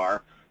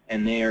toolbar,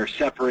 and they are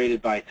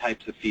separated by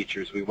types of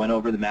features. We went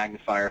over the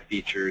magnifier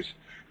features.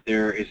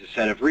 There is a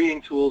set of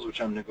reading tools, which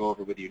I'm going to go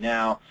over with you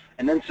now,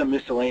 and then some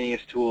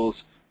miscellaneous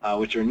tools,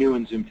 which are new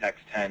in ZoomText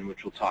 10,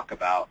 which we'll talk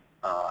about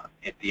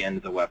at the end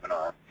of the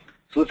webinar.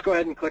 So let's go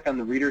ahead and click on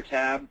the Reader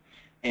tab.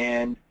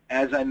 And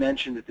as I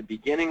mentioned at the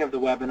beginning of the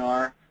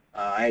webinar,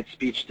 I had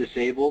speech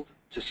disabled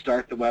to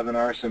start the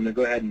webinar, so I'm going to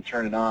go ahead and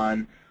turn it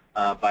on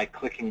by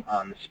clicking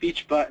on the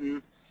Speech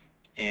button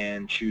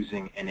and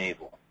choosing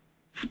Enable.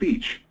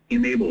 Speech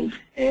enabled.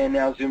 And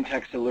now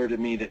ZoomText alerted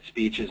me that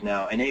speech is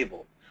now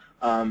enabled.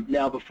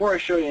 Now, before I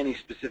show you any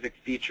specific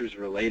features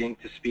relating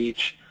to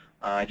speech,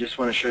 I just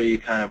want to show you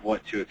kind of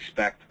what to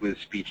expect with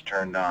speech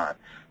turned on.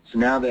 So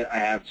now that I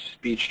have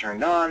speech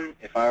turned on,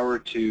 if I were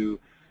to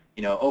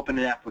open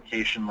an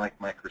application like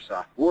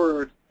Microsoft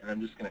Word, and I'm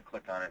just going to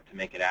click on it to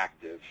make it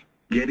active.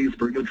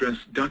 Gettysburg Address.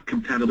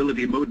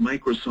 Compatibility mode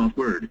Microsoft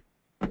Word.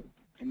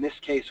 In this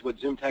case, what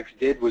ZoomText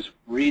did was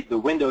read the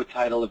window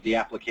title of the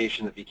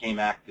application that became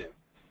active,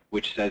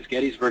 which says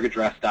Gettysburg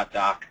Address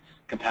 .doc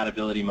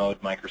compatibility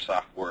mode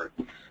Microsoft Word.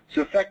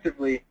 So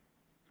effectively,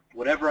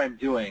 whatever I'm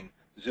doing,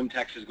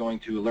 ZoomText is going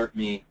to alert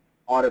me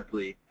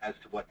audibly as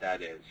to what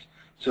that is.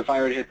 So if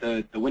I were to hit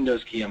the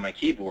Windows key on my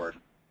keyboard,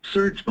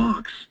 Search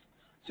box.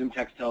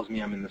 ZoomText tells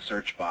me I'm in the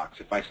search box.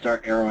 If I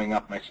start arrowing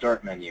up my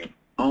Start menu,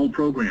 All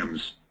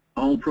programs.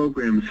 All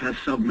programs has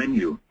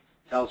submenu.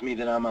 Tells me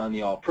that I'm on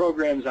the All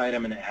Programs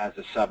item and it has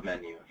a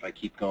submenu. If I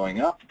keep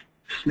going up,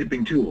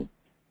 Snipping tool.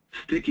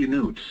 Sticky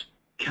notes.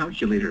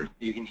 Calculator.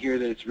 You can hear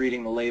that it's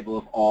reading the label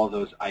of all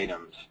those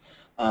items.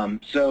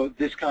 So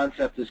this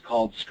concept is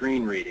called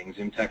screen reading.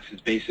 ZoomText is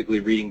basically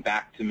reading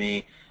back to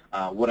me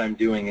what I'm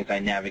doing as I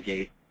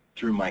navigate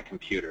through my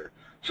computer.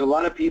 So a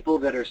lot of people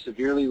that are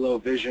severely low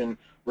vision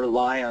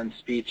rely on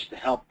speech to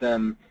help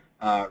them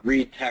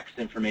read text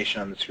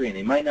information on the screen.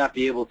 They might not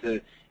be able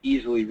to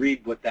easily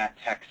read what that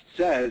text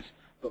says,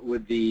 but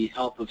with the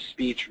help of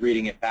speech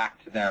reading it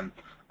back to them,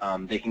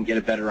 they can get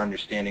a better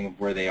understanding of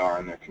where they are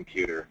on their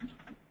computer.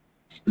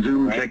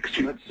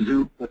 ZoomText.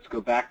 Right, let's go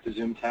back to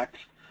ZoomText.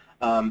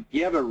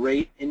 You have a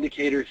rate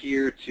indicator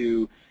here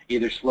to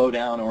either slow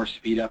down or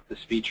speed up the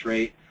speech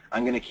rate.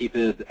 I'm going to keep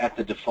it at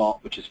the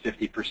default, which is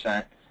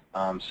 50%.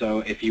 So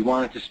if you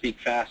want it to speak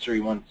faster,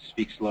 you want it to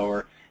speak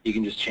slower, you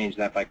can just change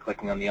that by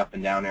clicking on the up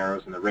and down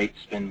arrows in the rate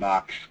spin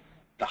box.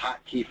 The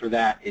hotkey for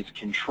that is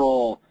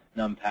Control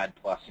numpad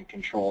plus and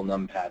Control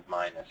numpad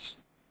minus.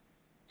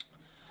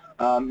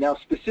 Now,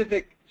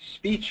 specific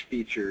speech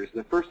features,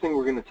 the first thing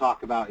we're going to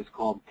talk about is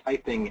called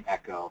typing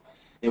echo.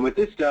 And what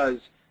this does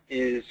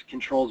is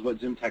controls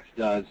what ZoomText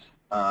does,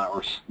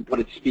 or what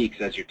it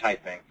speaks as you're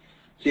typing.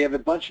 So you have a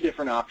bunch of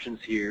different options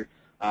here,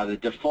 the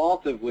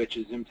default of which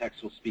is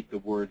ZoomText will speak the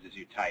words as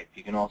you type.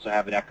 You can also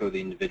have it echo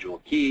the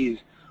individual keys,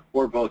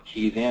 or both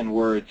keys and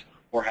words,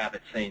 or have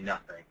it say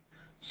nothing.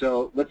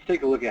 So let's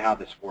take a look at how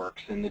this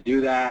works. And to do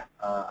that,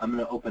 I'm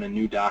going to open a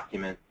new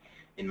document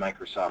in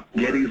Microsoft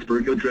Word.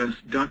 Gettysburg Address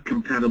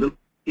 .compatible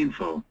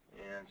info.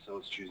 And so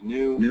let's choose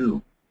New.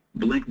 New.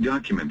 Blank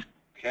document.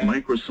 Okay.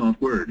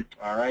 Microsoft Word.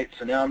 All right,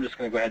 so now I'm just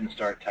going to go ahead and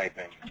start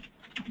typing.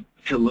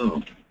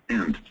 Hello,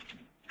 and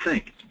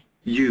thank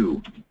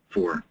you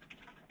for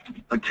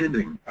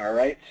attending. All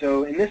right,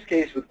 so in this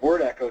case, with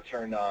word echo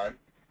turned on,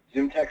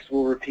 ZoomText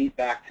will repeat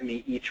back to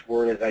me each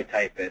word as I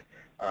type it.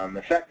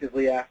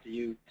 Effectively, after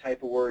you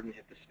type a word and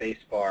hit the space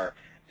bar,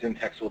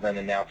 ZoomText will then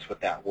announce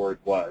what that word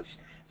was.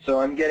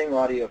 So I'm getting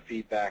audio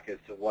feedback as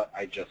to what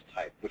I just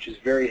typed, which is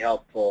very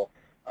helpful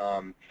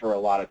for a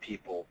lot of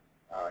people.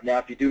 Now,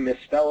 if you do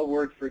misspell a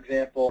word, for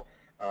example,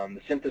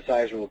 the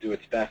synthesizer will do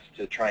its best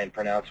to try and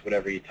pronounce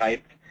whatever you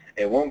typed.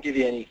 It won't give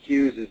you any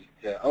cues as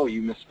to, oh,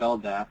 you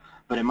misspelled that,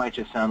 but it might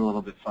just sound a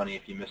little bit funny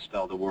if you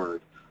misspelled a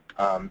word.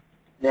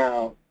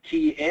 Now,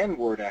 key and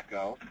word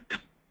echo,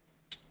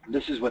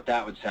 this is what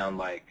that would sound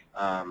like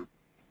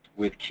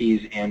with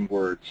keys and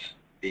words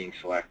being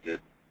selected.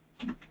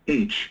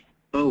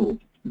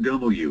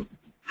 H-O-W,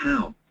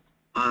 how,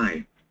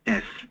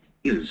 I-S,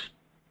 is,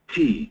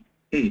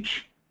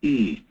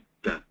 T-H-E,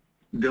 the,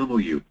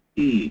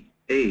 W-E-A-T-H-E-R,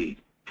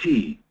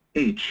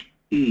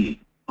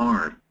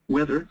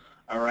 weather.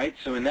 All right,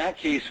 so in that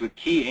case, with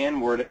key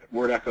and word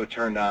echo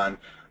turned on,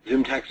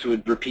 ZoomText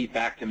would repeat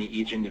back to me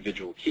each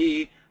individual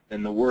key,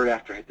 then the word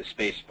after hit the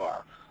space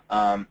bar.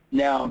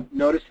 Now,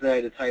 notice that I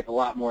had to type a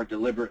lot more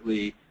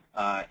deliberately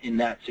in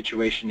that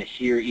situation to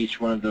hear each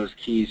one of those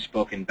keys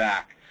spoken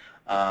back.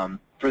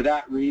 For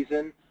that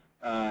reason,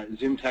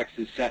 ZoomText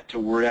is set to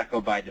word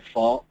echo by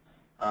default.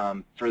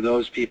 For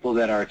those people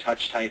that are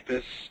touch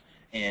typists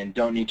and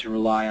don't need to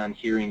rely on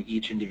hearing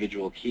each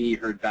individual key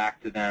heard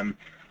back to them,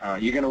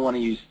 you're going to want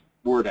to use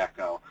word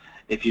echo.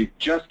 If you're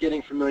just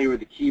getting familiar with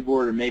the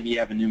keyboard, or maybe you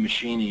have a new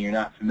machine and you're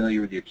not familiar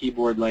with your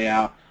keyboard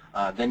layout,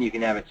 then you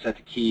can have it set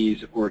to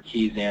keys or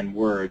keys and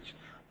words.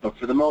 But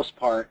for the most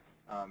part,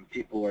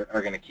 people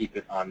are going to keep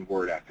it on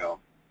word echo.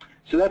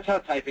 So that's how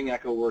typing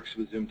echo works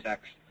with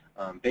ZoomText.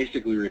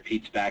 Basically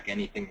repeats back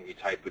anything that you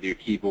type with your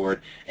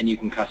keyboard, and you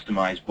can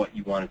customize what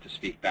you want it to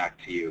speak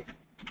back to you.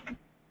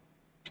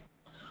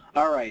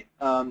 All right,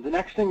 the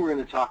next thing we're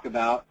going to talk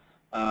about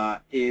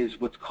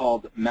is what's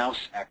called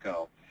mouse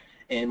echo.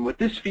 And what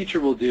this feature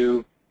will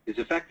do is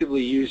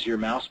effectively use your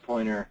mouse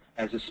pointer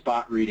as a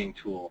spot reading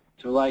tool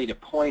to allow you to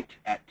point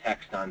at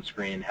text on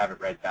screen and have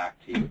it read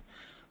back to you.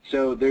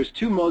 So there's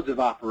two modes of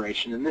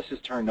operation, and this is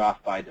turned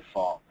off by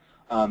default.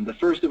 The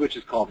first of which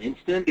is called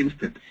instant.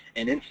 Instant.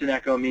 And instant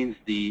echo means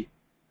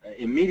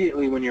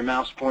immediately when your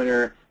mouse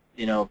pointer,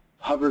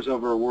 hovers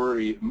over a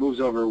word or moves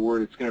over a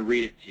word, it's going to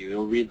read it to you.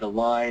 It'll read the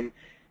line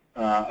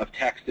of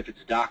text if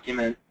it's a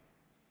document.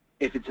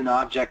 If it's an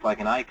object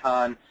like an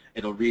icon,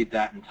 it'll read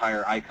that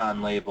entire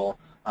icon label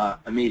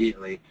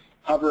immediately.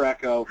 Hover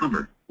echo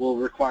will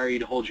require you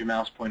to hold your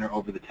mouse pointer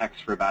over the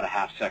text for about a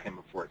half second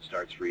before it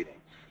starts reading.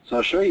 So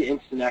I'll show you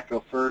instant echo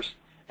first,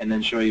 and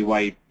then show you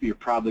why you're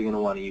probably going to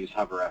want to use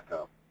hover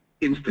echo.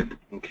 Instant.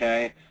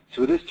 Okay,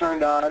 so with this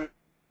turned on,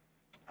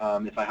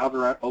 if I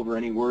hover over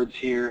any words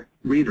here,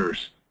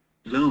 readers,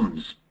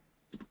 zones,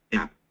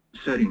 app,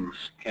 settings.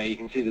 Okay, you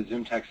can see that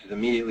ZoomText is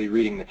immediately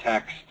reading the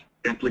text.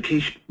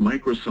 Application,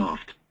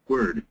 Microsoft,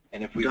 Word.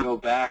 And if we go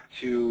back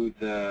to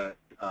the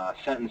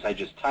sentence I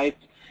just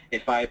typed,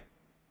 if I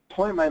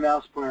point my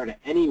mouse pointer to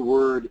any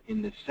word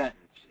in this sentence,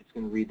 it's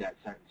going to read that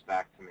sentence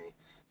back to me.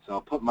 So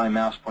I'll put my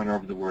mouse pointer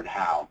over the word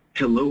how.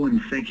 Hello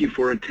and thank you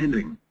for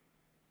attending.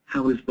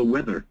 How is the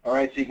weather? All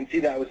right, so you can see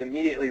that was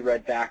immediately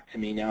read back to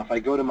me. Now if I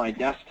go to my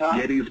desktop,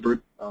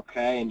 Gettysburg.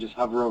 Okay, and just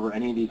hover over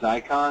any of these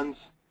icons.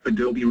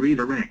 Adobe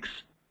Reader X,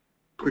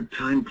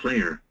 QuickTime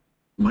Player,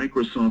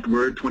 Microsoft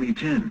Word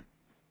 2010,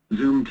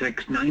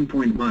 ZoomText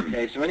 9.1.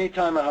 Okay, so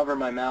anytime I hover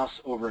my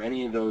mouse over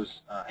any of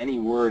those, any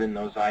word in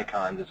those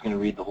icons, it's going to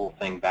read the whole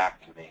thing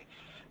back to me.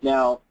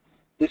 Now,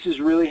 this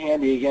is really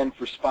handy, again,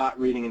 for spot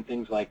reading and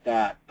things like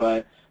that,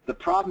 but the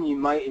problem you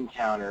might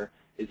encounter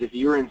is if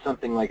you're in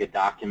something like a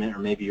document or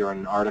maybe you're in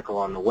an article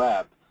on the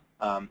web,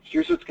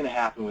 here's what's going to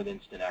happen with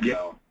Instant Echo.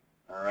 Yep.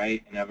 All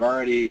right, and I've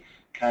already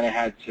kind of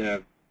had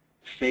to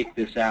fake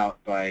this out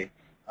by,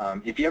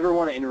 if you ever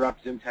want to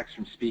interrupt ZoomText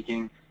from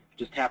speaking,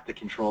 just tap the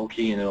Control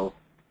key and it'll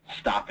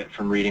stop it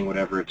from reading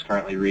whatever it's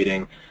currently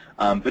reading.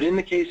 But in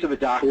the case of a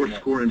document,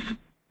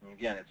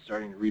 again, it's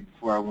starting to read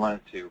before I want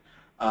it to.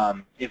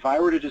 If I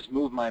were to just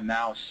move my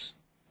mouse,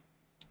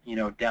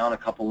 down a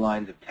couple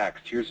lines of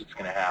text, here's what's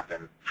going to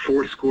happen.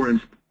 Fourscore and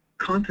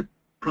content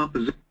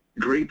proposition,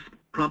 great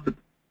proposition.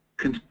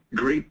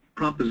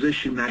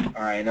 All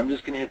right, I'm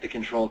just going to hit the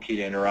Control key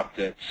to interrupt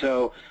it.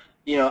 So,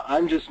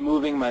 I'm just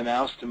moving my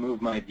mouse to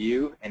move my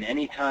view, and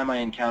anytime I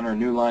encounter a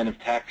new line of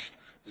text,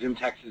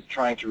 ZoomText is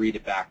trying to read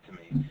it back to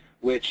me,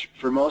 which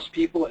for most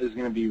people is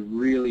going to be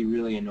really,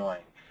 really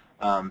annoying.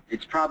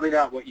 It's probably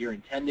not what you're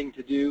intending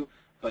to do,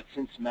 but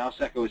since Mouse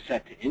Echo is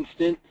set to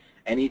instant,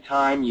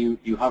 anytime you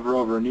hover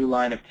over a new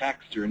line of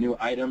text or a new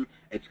item,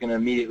 it's going to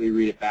immediately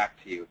read it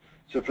back to you.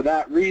 So for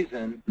that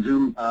reason,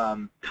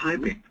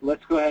 typing.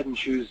 Let's go ahead and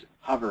choose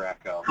Hover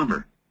Echo.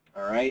 Hover.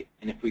 All right,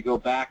 and if we go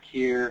back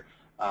here,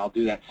 I'll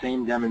do that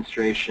same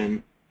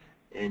demonstration,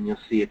 and you'll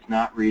see it's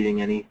not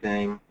reading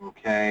anything.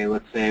 Okay,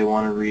 let's say I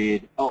want to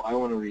read, I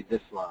want to read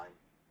this line.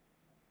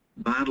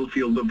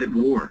 Battlefield of that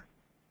war.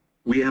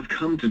 We have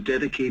come to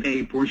dedicate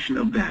a portion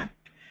of that.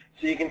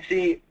 So you can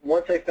see,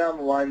 once I found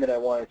the line that I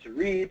wanted to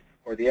read,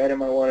 or the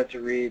item I wanted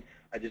to read,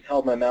 I just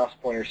held my mouse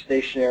pointer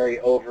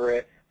stationary over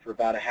it for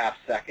about a half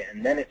second,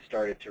 and then it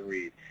started to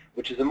read,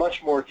 which is a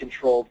much more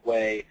controlled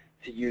way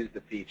to use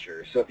the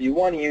feature. So if you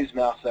want to use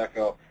Mouse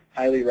Echo,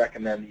 highly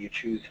recommend that you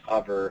choose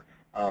Hover,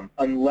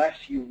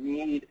 unless you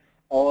need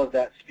all of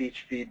that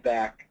speech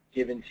feedback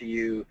given to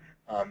you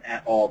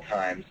at all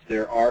times.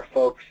 There are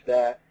folks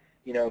that,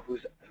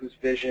 whose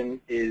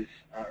vision is,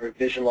 or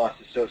vision loss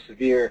is so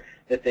severe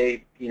that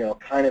they,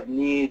 kind of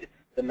need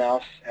the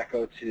Mouse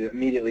Echo to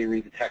immediately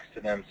read the text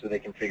to them so they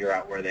can figure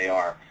out where they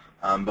are.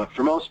 But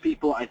for most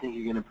people, I think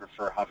you're going to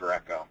prefer Hover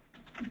Echo.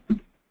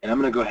 And I'm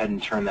going to go ahead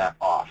and turn that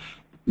off.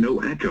 No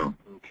echo.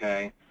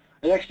 Okay.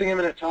 The next thing I'm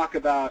going to talk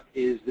about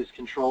is this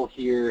control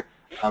here,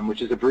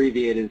 which is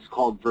abbreviated. It's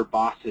called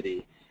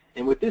verbosity.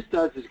 And what this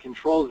does is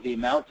controls the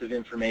amount of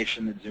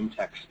information that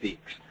ZoomText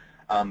speaks.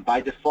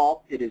 By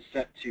default, it is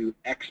set to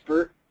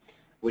expert,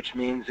 which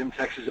means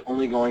ZoomText is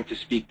only going to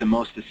speak the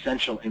most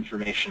essential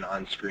information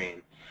on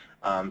screen.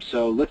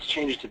 So let's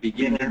change it to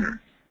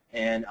beginner,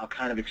 and I'll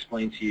kind of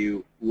explain to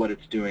you what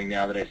it's doing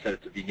now that I set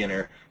it to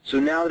beginner. So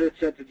now that it's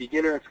set to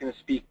beginner, it's going to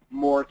speak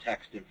more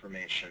text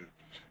information.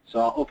 So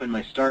I'll open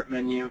my Start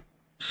menu.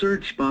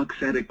 Search box,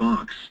 edit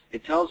box.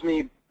 It tells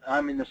me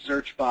I'm in the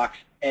search box,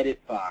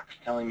 edit box,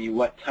 telling me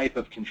what type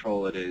of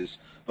control it is.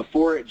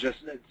 Before it just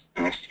said,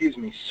 excuse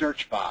me,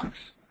 search box.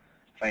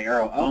 If I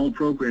arrow up. All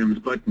programs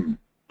button.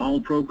 All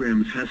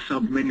programs has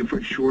submenu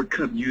for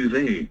shortcut. Use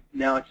A.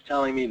 Now it's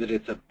telling me that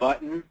it's a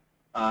button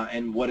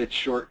and what its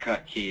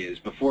shortcut key is.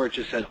 Before it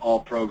just said all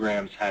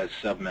programs has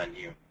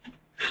submenu.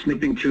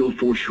 Snipping tool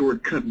for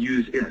shortcut.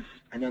 Use S.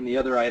 And on the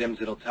other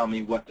items, it'll tell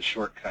me what the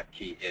shortcut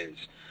key is.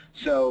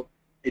 So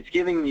it's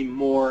giving me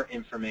more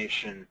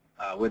information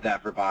with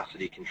that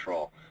verbosity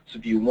control. So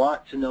if you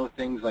want to know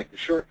things like the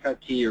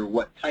shortcut key or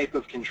what type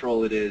of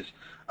control it is,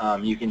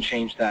 you can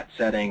change that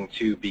setting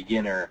to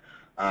beginner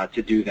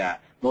to do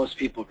that. Most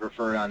people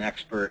prefer it on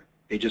expert.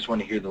 They just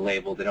want to hear the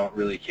label. They don't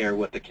really care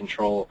what the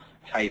control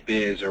type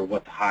is or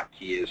what the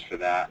hotkey is for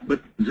that.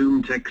 But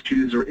ZoomText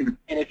user in.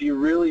 And if you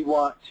really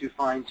want to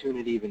fine-tune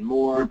it even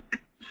more,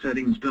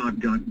 settings ...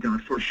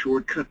 for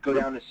shortcut. Go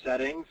down to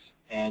settings,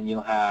 and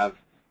you'll have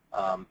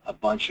a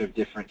bunch of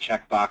different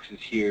checkboxes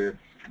here.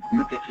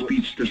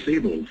 Speech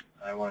disabled.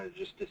 I wanted to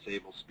just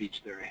disable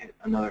speech there. I hit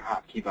another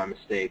hotkey by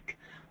mistake.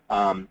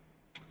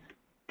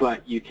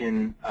 But you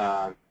can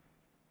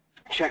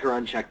check or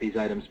uncheck these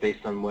items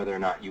based on whether or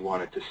not you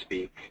want it to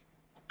speak.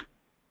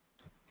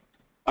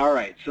 All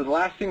right, so the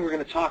last thing we're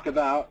going to talk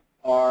about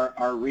are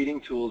our reading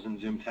tools in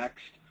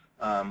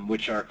ZoomText,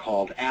 which are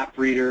called App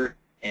Reader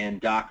and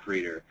Doc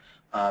Reader.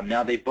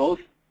 Now they both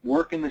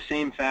work in the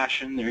same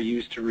fashion. They're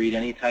used to read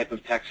any type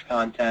of text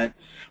content,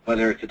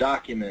 whether it's a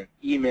document,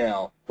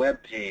 email,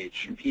 web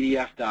page,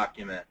 PDF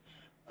document,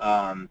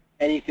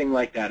 anything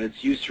like that.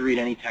 It's used to read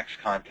any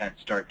text content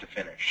start to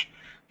finish.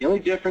 The only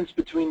difference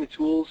between the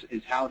tools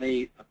is how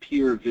they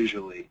appear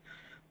visually.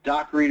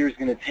 Doc Reader is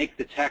going to take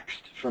the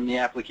text from the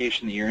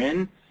application that you're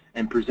in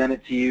and present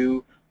it to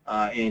you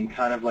in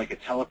kind of like a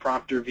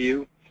teleprompter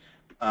view,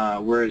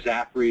 whereas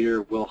App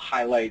Reader will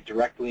highlight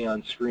directly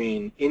on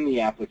screen in the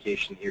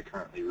application that you're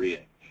currently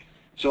reading.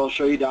 So I'll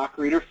show you Doc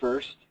Reader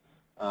first.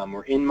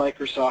 We're in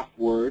Microsoft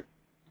Word,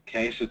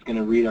 okay, so it's going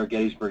to read our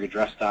Gettysburg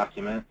Address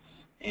document,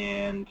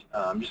 and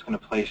I'm just going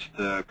to place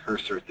the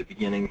cursor at the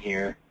beginning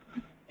here,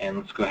 and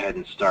let's go ahead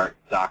and start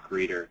Doc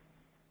Reader.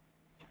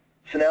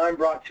 So now I'm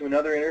brought to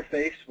another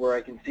interface where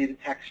I can see the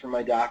text from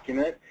my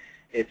document.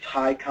 It's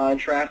high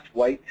contrast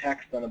white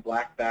text on a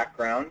black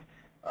background.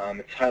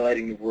 It's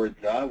highlighting the word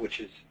 "the," which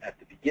is at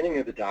the beginning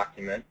of the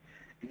document.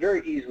 And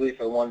very easily,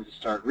 if I wanted to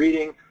start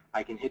reading,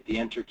 I can hit the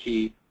Enter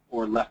key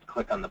or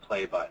left-click on the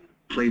play button.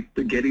 Play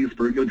the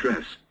Gettysburg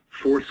Address.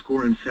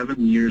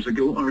 77 years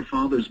ago our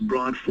fathers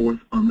brought forth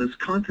on this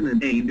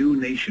continent a new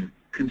nation,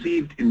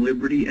 conceived in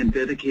liberty and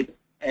dedicated.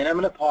 And I'm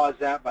going to pause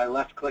that by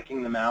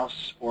left-clicking the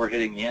mouse or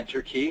hitting the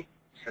Enter key.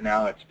 So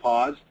now it's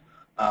paused.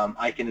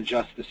 I can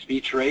adjust the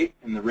speech rate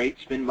in the rate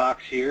spin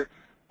box here.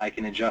 I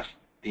can adjust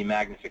the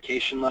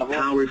magnification level.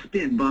 Power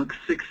spin box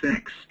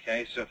 6x.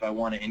 Okay, so if I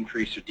want to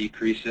increase or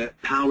decrease it.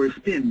 Power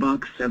spin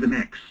box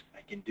 7x.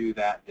 I can do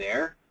that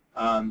there.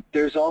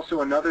 There's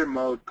also another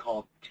mode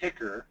called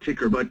ticker.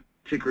 Ticker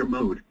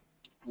mode.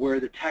 Where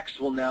the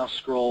text will now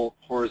scroll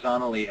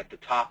horizontally at the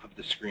top of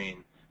the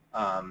screen.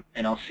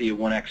 And I'll see a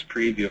 1x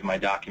preview of my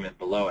document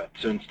below it.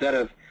 So instead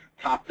of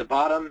top to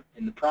bottom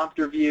in the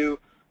prompter view,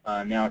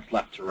 now it's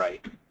left to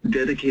right.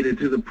 Dedicated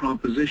to the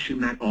proposition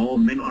that all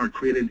men are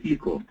created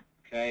equal.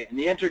 Okay, and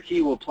the Enter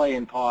key will play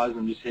and pause.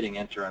 I'm just hitting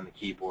Enter on the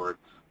keyboard.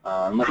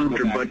 Let's go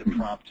back to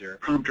prompter.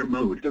 Prompter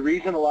mode. The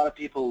reason a lot of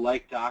people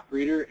like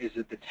DocReader is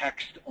that the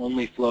text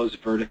only flows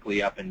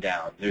vertically up and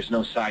down. There's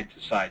no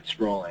side-to-side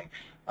scrolling,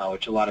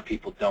 which a lot of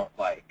people don't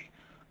like.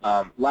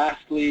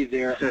 Lastly,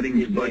 there is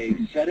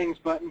a settings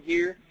button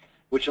here,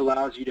 which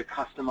allows you to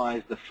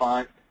customize the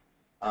font,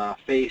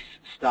 face,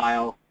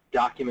 style,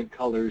 document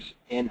colors,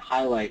 and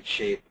highlight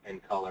shape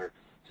and color.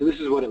 So this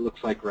is what it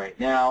looks like right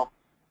now.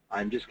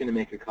 I'm just going to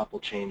make a couple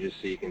changes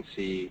so you can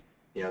see,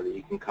 that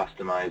you can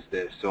customize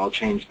this. So I'll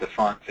change the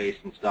font, face,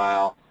 and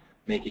style,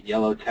 make it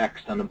yellow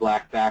text on a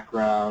black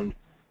background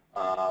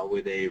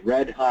with a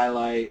red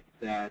highlight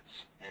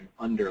that's an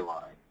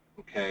underline.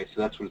 Okay, so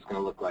that's what it's going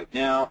to look like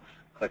now.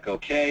 Click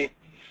OK,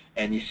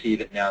 and you see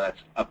that now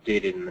that's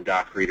updated in the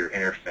DocReader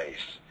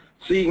interface.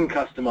 So you can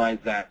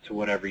customize that to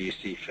whatever you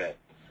see fit.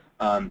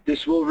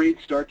 This will read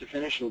start to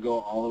finish. It'll go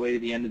all the way to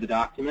the end of the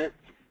document.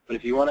 But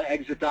if you want to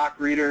exit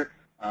DocReader,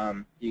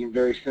 you can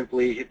very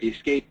simply hit the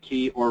Escape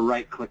key or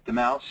right-click the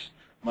mouse,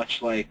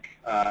 much like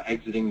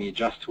exiting the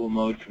Adjust Tool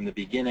mode from the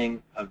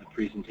beginning of the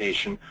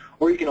presentation.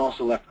 Or you can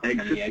also left-click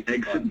on the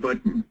Exit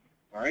button.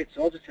 All right,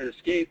 so I'll just hit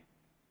Escape.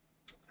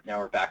 Now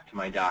we're back to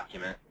my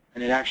document.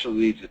 And it actually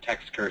leaves the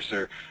text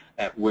cursor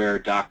at where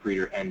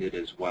DocReader ended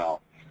as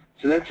well.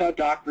 So that's how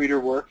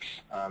DocReader works.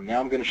 Now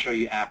I'm going to show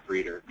you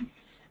AppReader.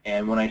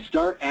 And when I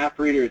start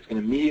AppReader, it's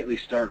going to immediately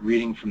start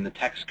reading from the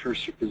text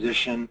cursor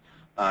position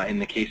in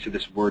the case of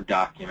this Word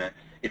document.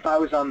 If I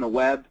was on the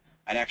web,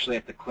 I'd actually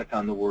have to click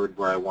on the word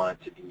where I want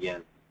it to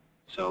begin.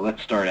 So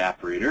let's start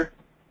AppReader.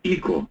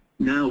 Equal.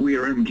 Now we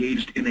are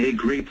engaged in a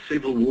great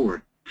civil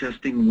war,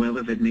 testing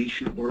whether that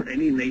nation or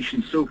any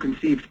nation so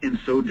conceived and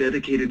so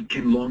dedicated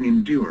can long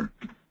endure.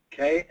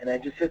 Okay, and I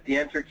just hit the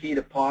Enter key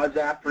to pause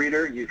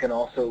AppReader. You can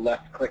also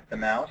left-click the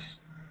mouse.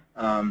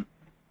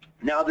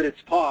 Now that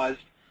it's paused,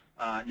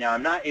 now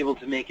I'm not able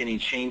to make any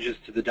changes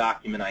to the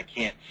document. I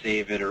can't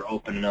save it or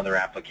open another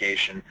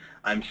application.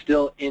 I'm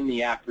still in the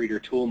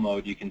AppReader tool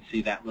mode. You can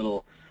see that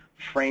little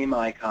frame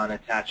icon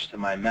attached to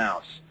my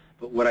mouse.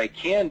 But what I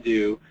can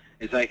do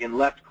is I can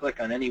left-click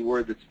on any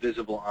word that's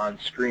visible on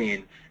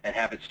screen and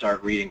have it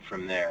start reading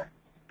from there.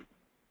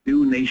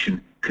 New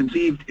nation,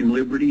 conceived in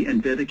liberty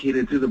and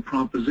dedicated to the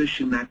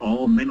proposition that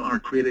all men are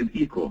created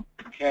equal.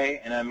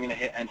 Okay, and I'm going to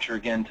hit Enter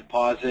again to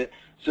pause it.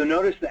 So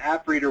notice the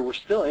AppReader, we're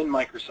still in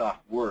Microsoft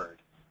Word.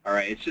 All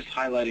right, it's just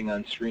highlighting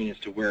on screen as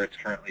to where it's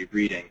currently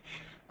reading.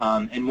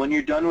 And when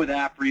you're done with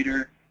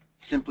AppReader,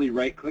 simply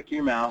right-click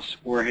your mouse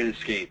or hit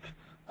Escape.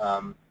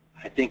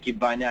 I think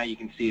by now you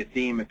can see a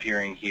theme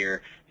appearing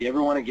here. If you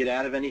ever want to get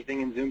out of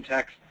anything in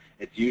ZoomText,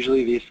 it's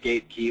usually the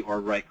Escape key or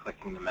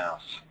right-clicking the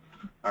mouse.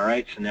 All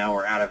right, so now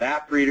we're out of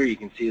AppReader. You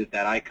can see that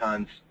that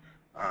icon's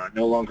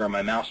no longer on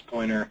my mouse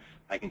pointer.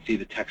 I can see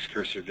the text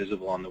cursor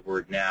visible on the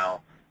word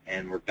now,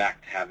 and we're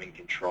back to having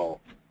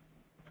control.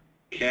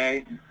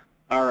 Okay,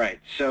 all right,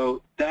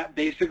 so that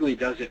basically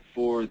does it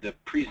for the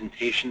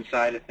presentation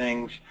side of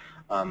things.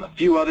 A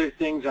few other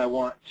things I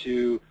want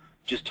to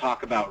just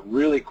talk about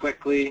really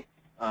quickly,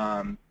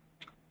 and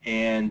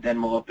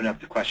then we'll open up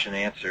the question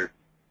and answer.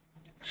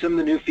 Some of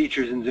the new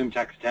features in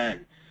ZoomText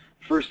 10,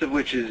 first of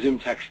which is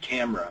ZoomText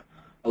Camera.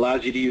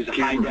 Allows you to use a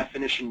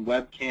high-definition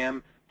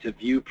webcam to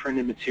view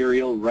printed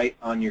material right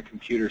on your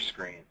computer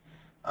screen.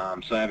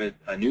 So I have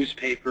a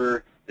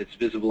newspaper that's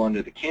visible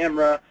under the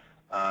camera.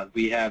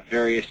 We have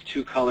various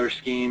two-color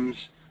schemes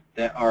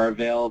that are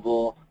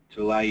available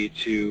to allow you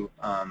to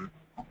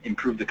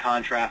improve the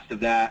contrast of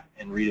that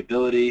and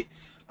readability.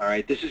 All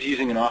right, this is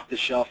using an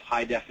off-the-shelf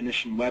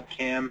high-definition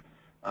webcam.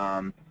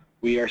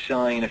 We are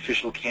selling an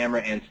official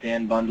camera and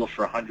stand bundle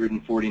for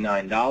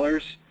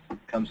 $149.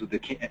 Comes with the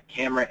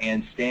camera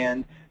and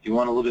stand. If you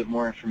want a little bit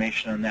more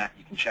information on that,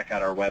 you can check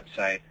out our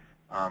website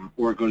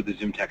or go to the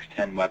ZoomText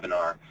 10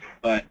 webinar.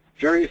 But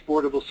very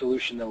affordable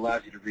solution that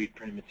allows you to read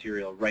printed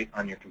material right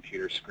on your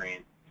computer screen.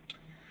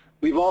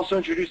 We've also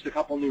introduced a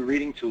couple new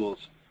reading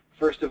tools.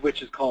 First of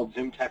which is called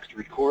ZoomText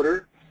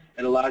Recorder.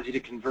 It allows you to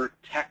convert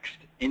text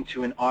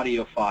into an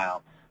audio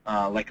file,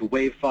 like a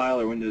WAV file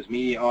or Windows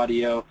Media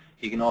Audio.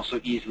 You can also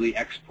easily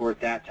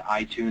export that to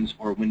iTunes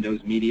or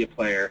Windows Media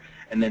Player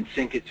and then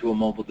sync it to a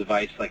mobile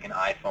device like an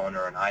iPhone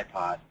or an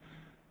iPod.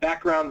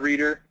 Background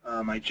Reader,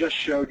 I just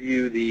showed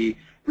you the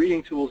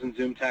reading tools in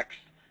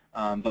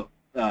ZoomText,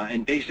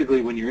 and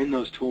basically when you're in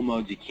those tool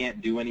modes you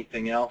can't do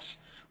anything else.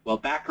 Well,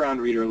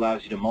 Background Reader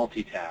allows you to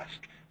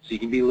multitask. So you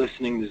can be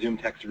listening to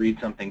ZoomText read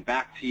something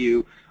back to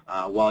you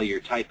while you're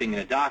typing in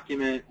a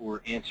document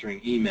or answering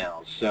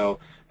emails. So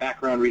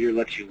Background Reader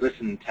lets you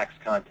listen to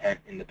text content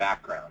in the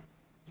background.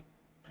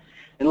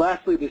 And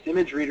lastly, this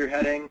Image Reader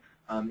heading.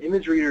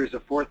 Image Reader is a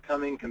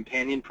forthcoming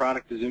companion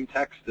product to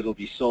ZoomText that will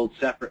be sold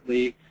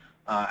separately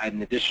at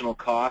an additional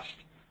cost.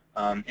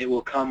 It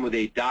will come with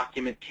a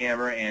document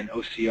camera and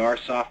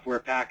OCR software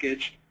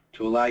package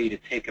to allow you to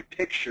take a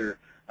picture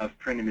of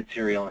printed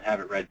material and have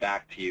it read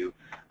back to you.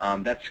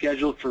 That's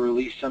scheduled for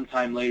release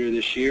sometime later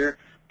this year,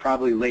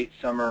 probably late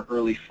summer,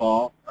 early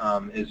fall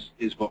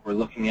is what we're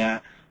looking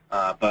at.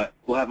 But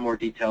we'll have more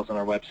details on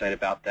our website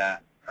about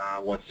that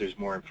once there's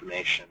more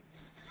information.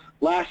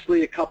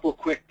 Lastly, a couple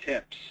quick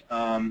tips.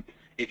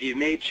 If you've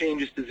made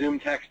changes to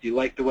ZoomText, you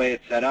like the way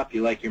it's set up,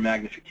 you like your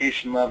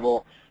magnification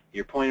level,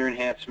 your pointer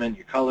enhancement,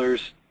 your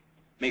colors,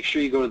 make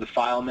sure you go to the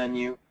File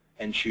menu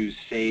and choose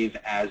Save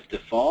as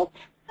Default.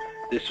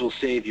 This will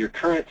save your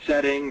current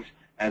settings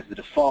as the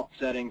default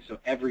setting, so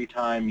every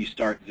time you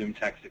start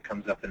ZoomText it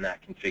comes up in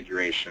that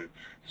configuration.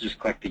 So just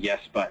click the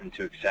Yes button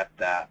to accept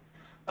that.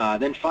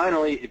 Then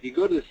finally, if you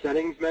go to the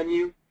Settings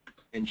menu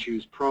and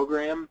choose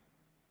Program,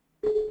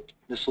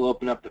 this will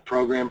open up the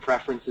Program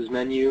Preferences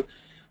menu.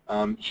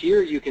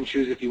 Here you can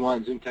choose if you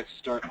want ZoomText to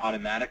start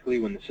automatically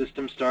when the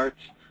system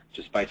starts,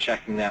 just by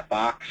checking that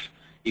box.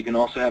 You can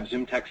also have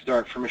ZoomText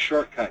start from a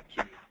shortcut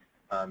key.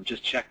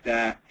 Just check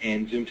that,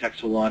 and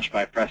ZoomText will launch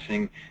by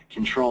pressing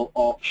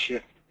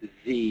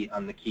Control-Alt-Shift-Z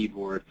on the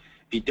keyboard.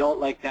 If you don't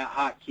like that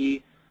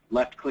hotkey,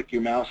 left-click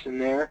your mouse in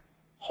there,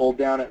 hold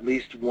down at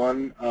least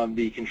one of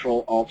the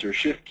Control-Alt or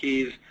Shift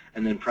keys,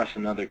 and then press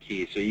another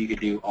key. So you could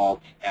do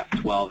Alt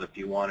F12 if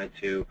you wanted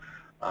to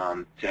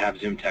have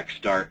ZoomText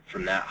start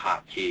from that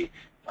hotkey.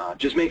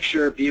 Just make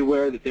sure, be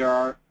aware that there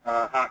are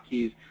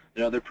hotkeys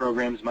that other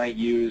programs might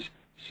use,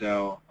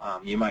 so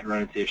you might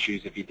run into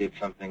issues if you did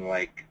something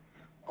like,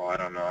 oh, I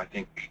don't know, I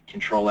think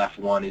Control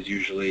F1 is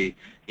usually,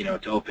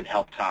 to open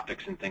help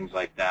topics and things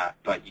like that,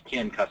 but you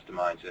can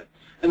customize it.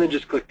 And then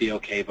just click the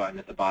OK button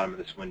at the bottom of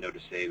this window to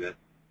save it.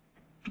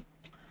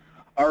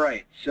 All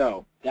right,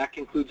 so that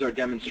concludes our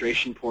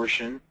demonstration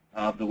portion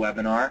of the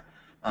webinar.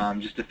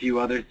 Just a few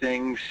other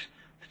things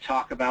to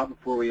talk about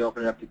before we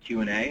open it up to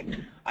Q&A.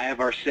 I have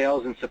our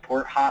sales and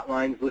support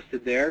hotlines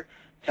listed there.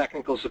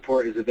 Technical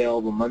support is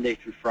available Monday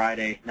through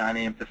Friday, 9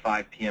 a.m. to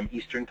 5 p.m.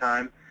 Eastern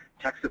Time.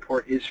 Tech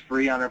support is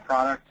free on our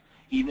product.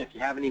 Even if you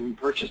haven't even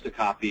purchased a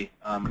copy,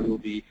 we will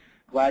be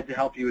glad to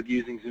help you with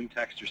using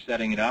ZoomText or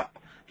setting it up.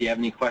 If you have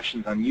any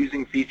questions on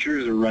using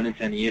features or run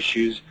into any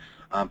issues,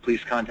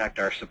 please contact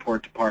our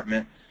support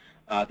department.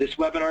 This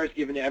webinar is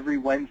given every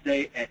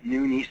Wednesday at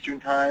noon Eastern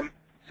Time,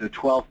 so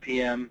 12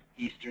 p.m.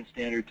 Eastern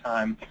Standard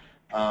Time.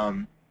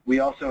 We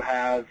also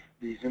have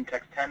the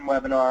ZoomText 10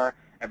 webinar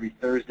every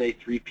Thursday,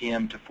 3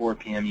 p.m. to 4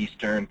 p.m.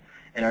 Eastern.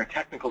 And our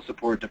technical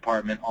support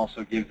department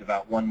also gives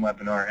about one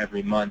webinar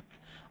every month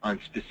on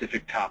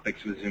specific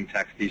topics with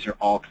ZoomText. These are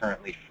all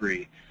currently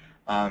free.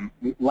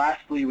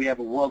 Lastly, we have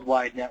a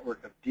worldwide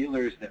network of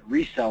dealers that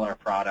resell our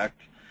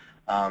product.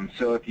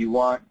 So if you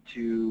want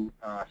to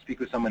speak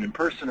with someone in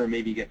person or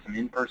maybe get some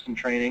in-person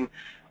training,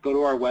 go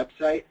to our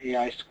website,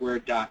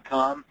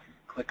 aisquared.com,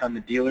 click on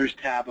the Dealers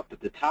tab up at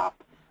the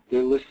top.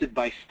 They're listed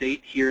by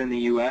state here in the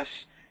U.S.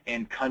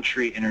 and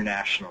country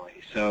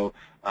internationally. So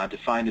to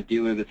find a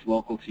dealer that's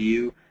local to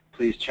you,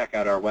 please check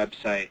out our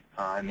website,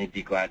 and they'd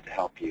be glad to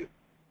help you.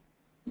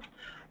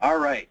 All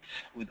right,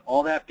 with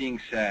all that being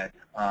said,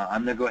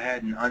 I'm going to go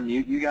ahead and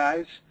unmute you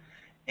guys,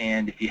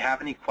 and if you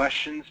have any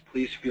questions,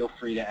 please feel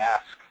free to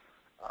ask.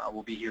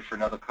 We'll be here for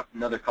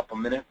another couple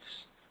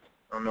minutes.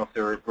 I don't know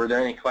if were there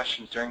any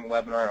questions during the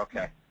webinar?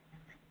 Okay.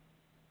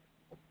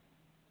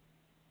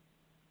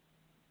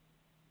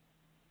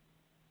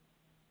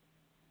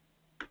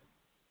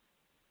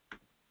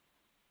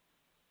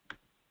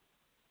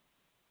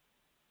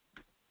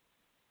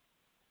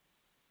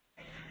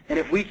 And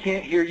if we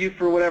can't hear you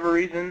for whatever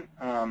reason,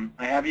 I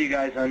have you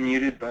guys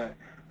unmuted, but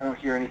I don't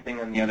hear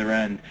anything on the other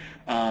end.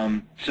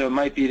 So it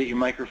might be that your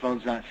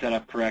microphone's not set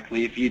up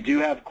correctly. If you do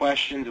have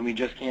questions and we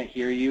just can't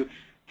hear you,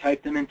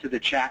 type them into the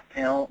chat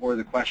panel or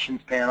the questions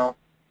panel.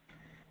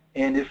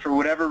 And if for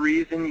whatever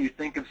reason you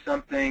think of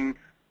something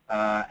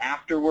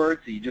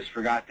afterwards that you just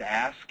forgot to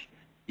ask,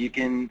 you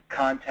can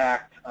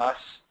contact us,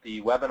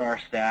 the webinar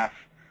staff.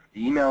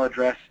 The email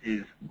address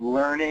is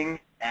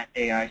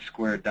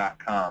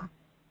learning@aisquared.com.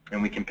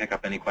 And we can pick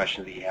up any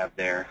questions that you have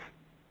there.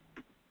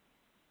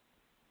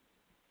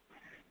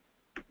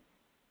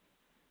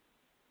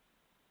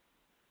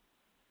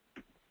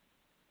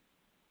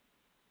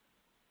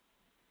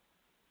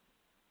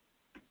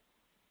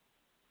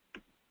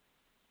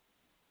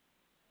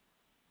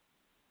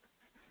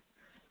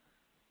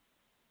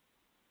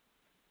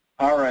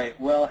 All right.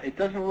 Well, it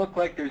doesn't look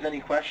like there's any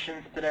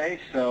questions today,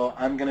 so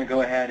I'm going to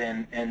go ahead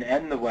and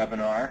end the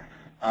webinar.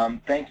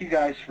 Thank you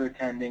guys for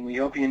attending. We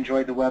hope you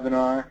enjoyed the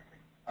webinar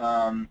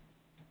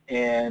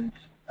and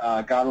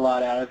got a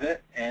lot out of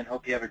it, and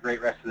hope you have a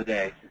great rest of the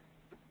day.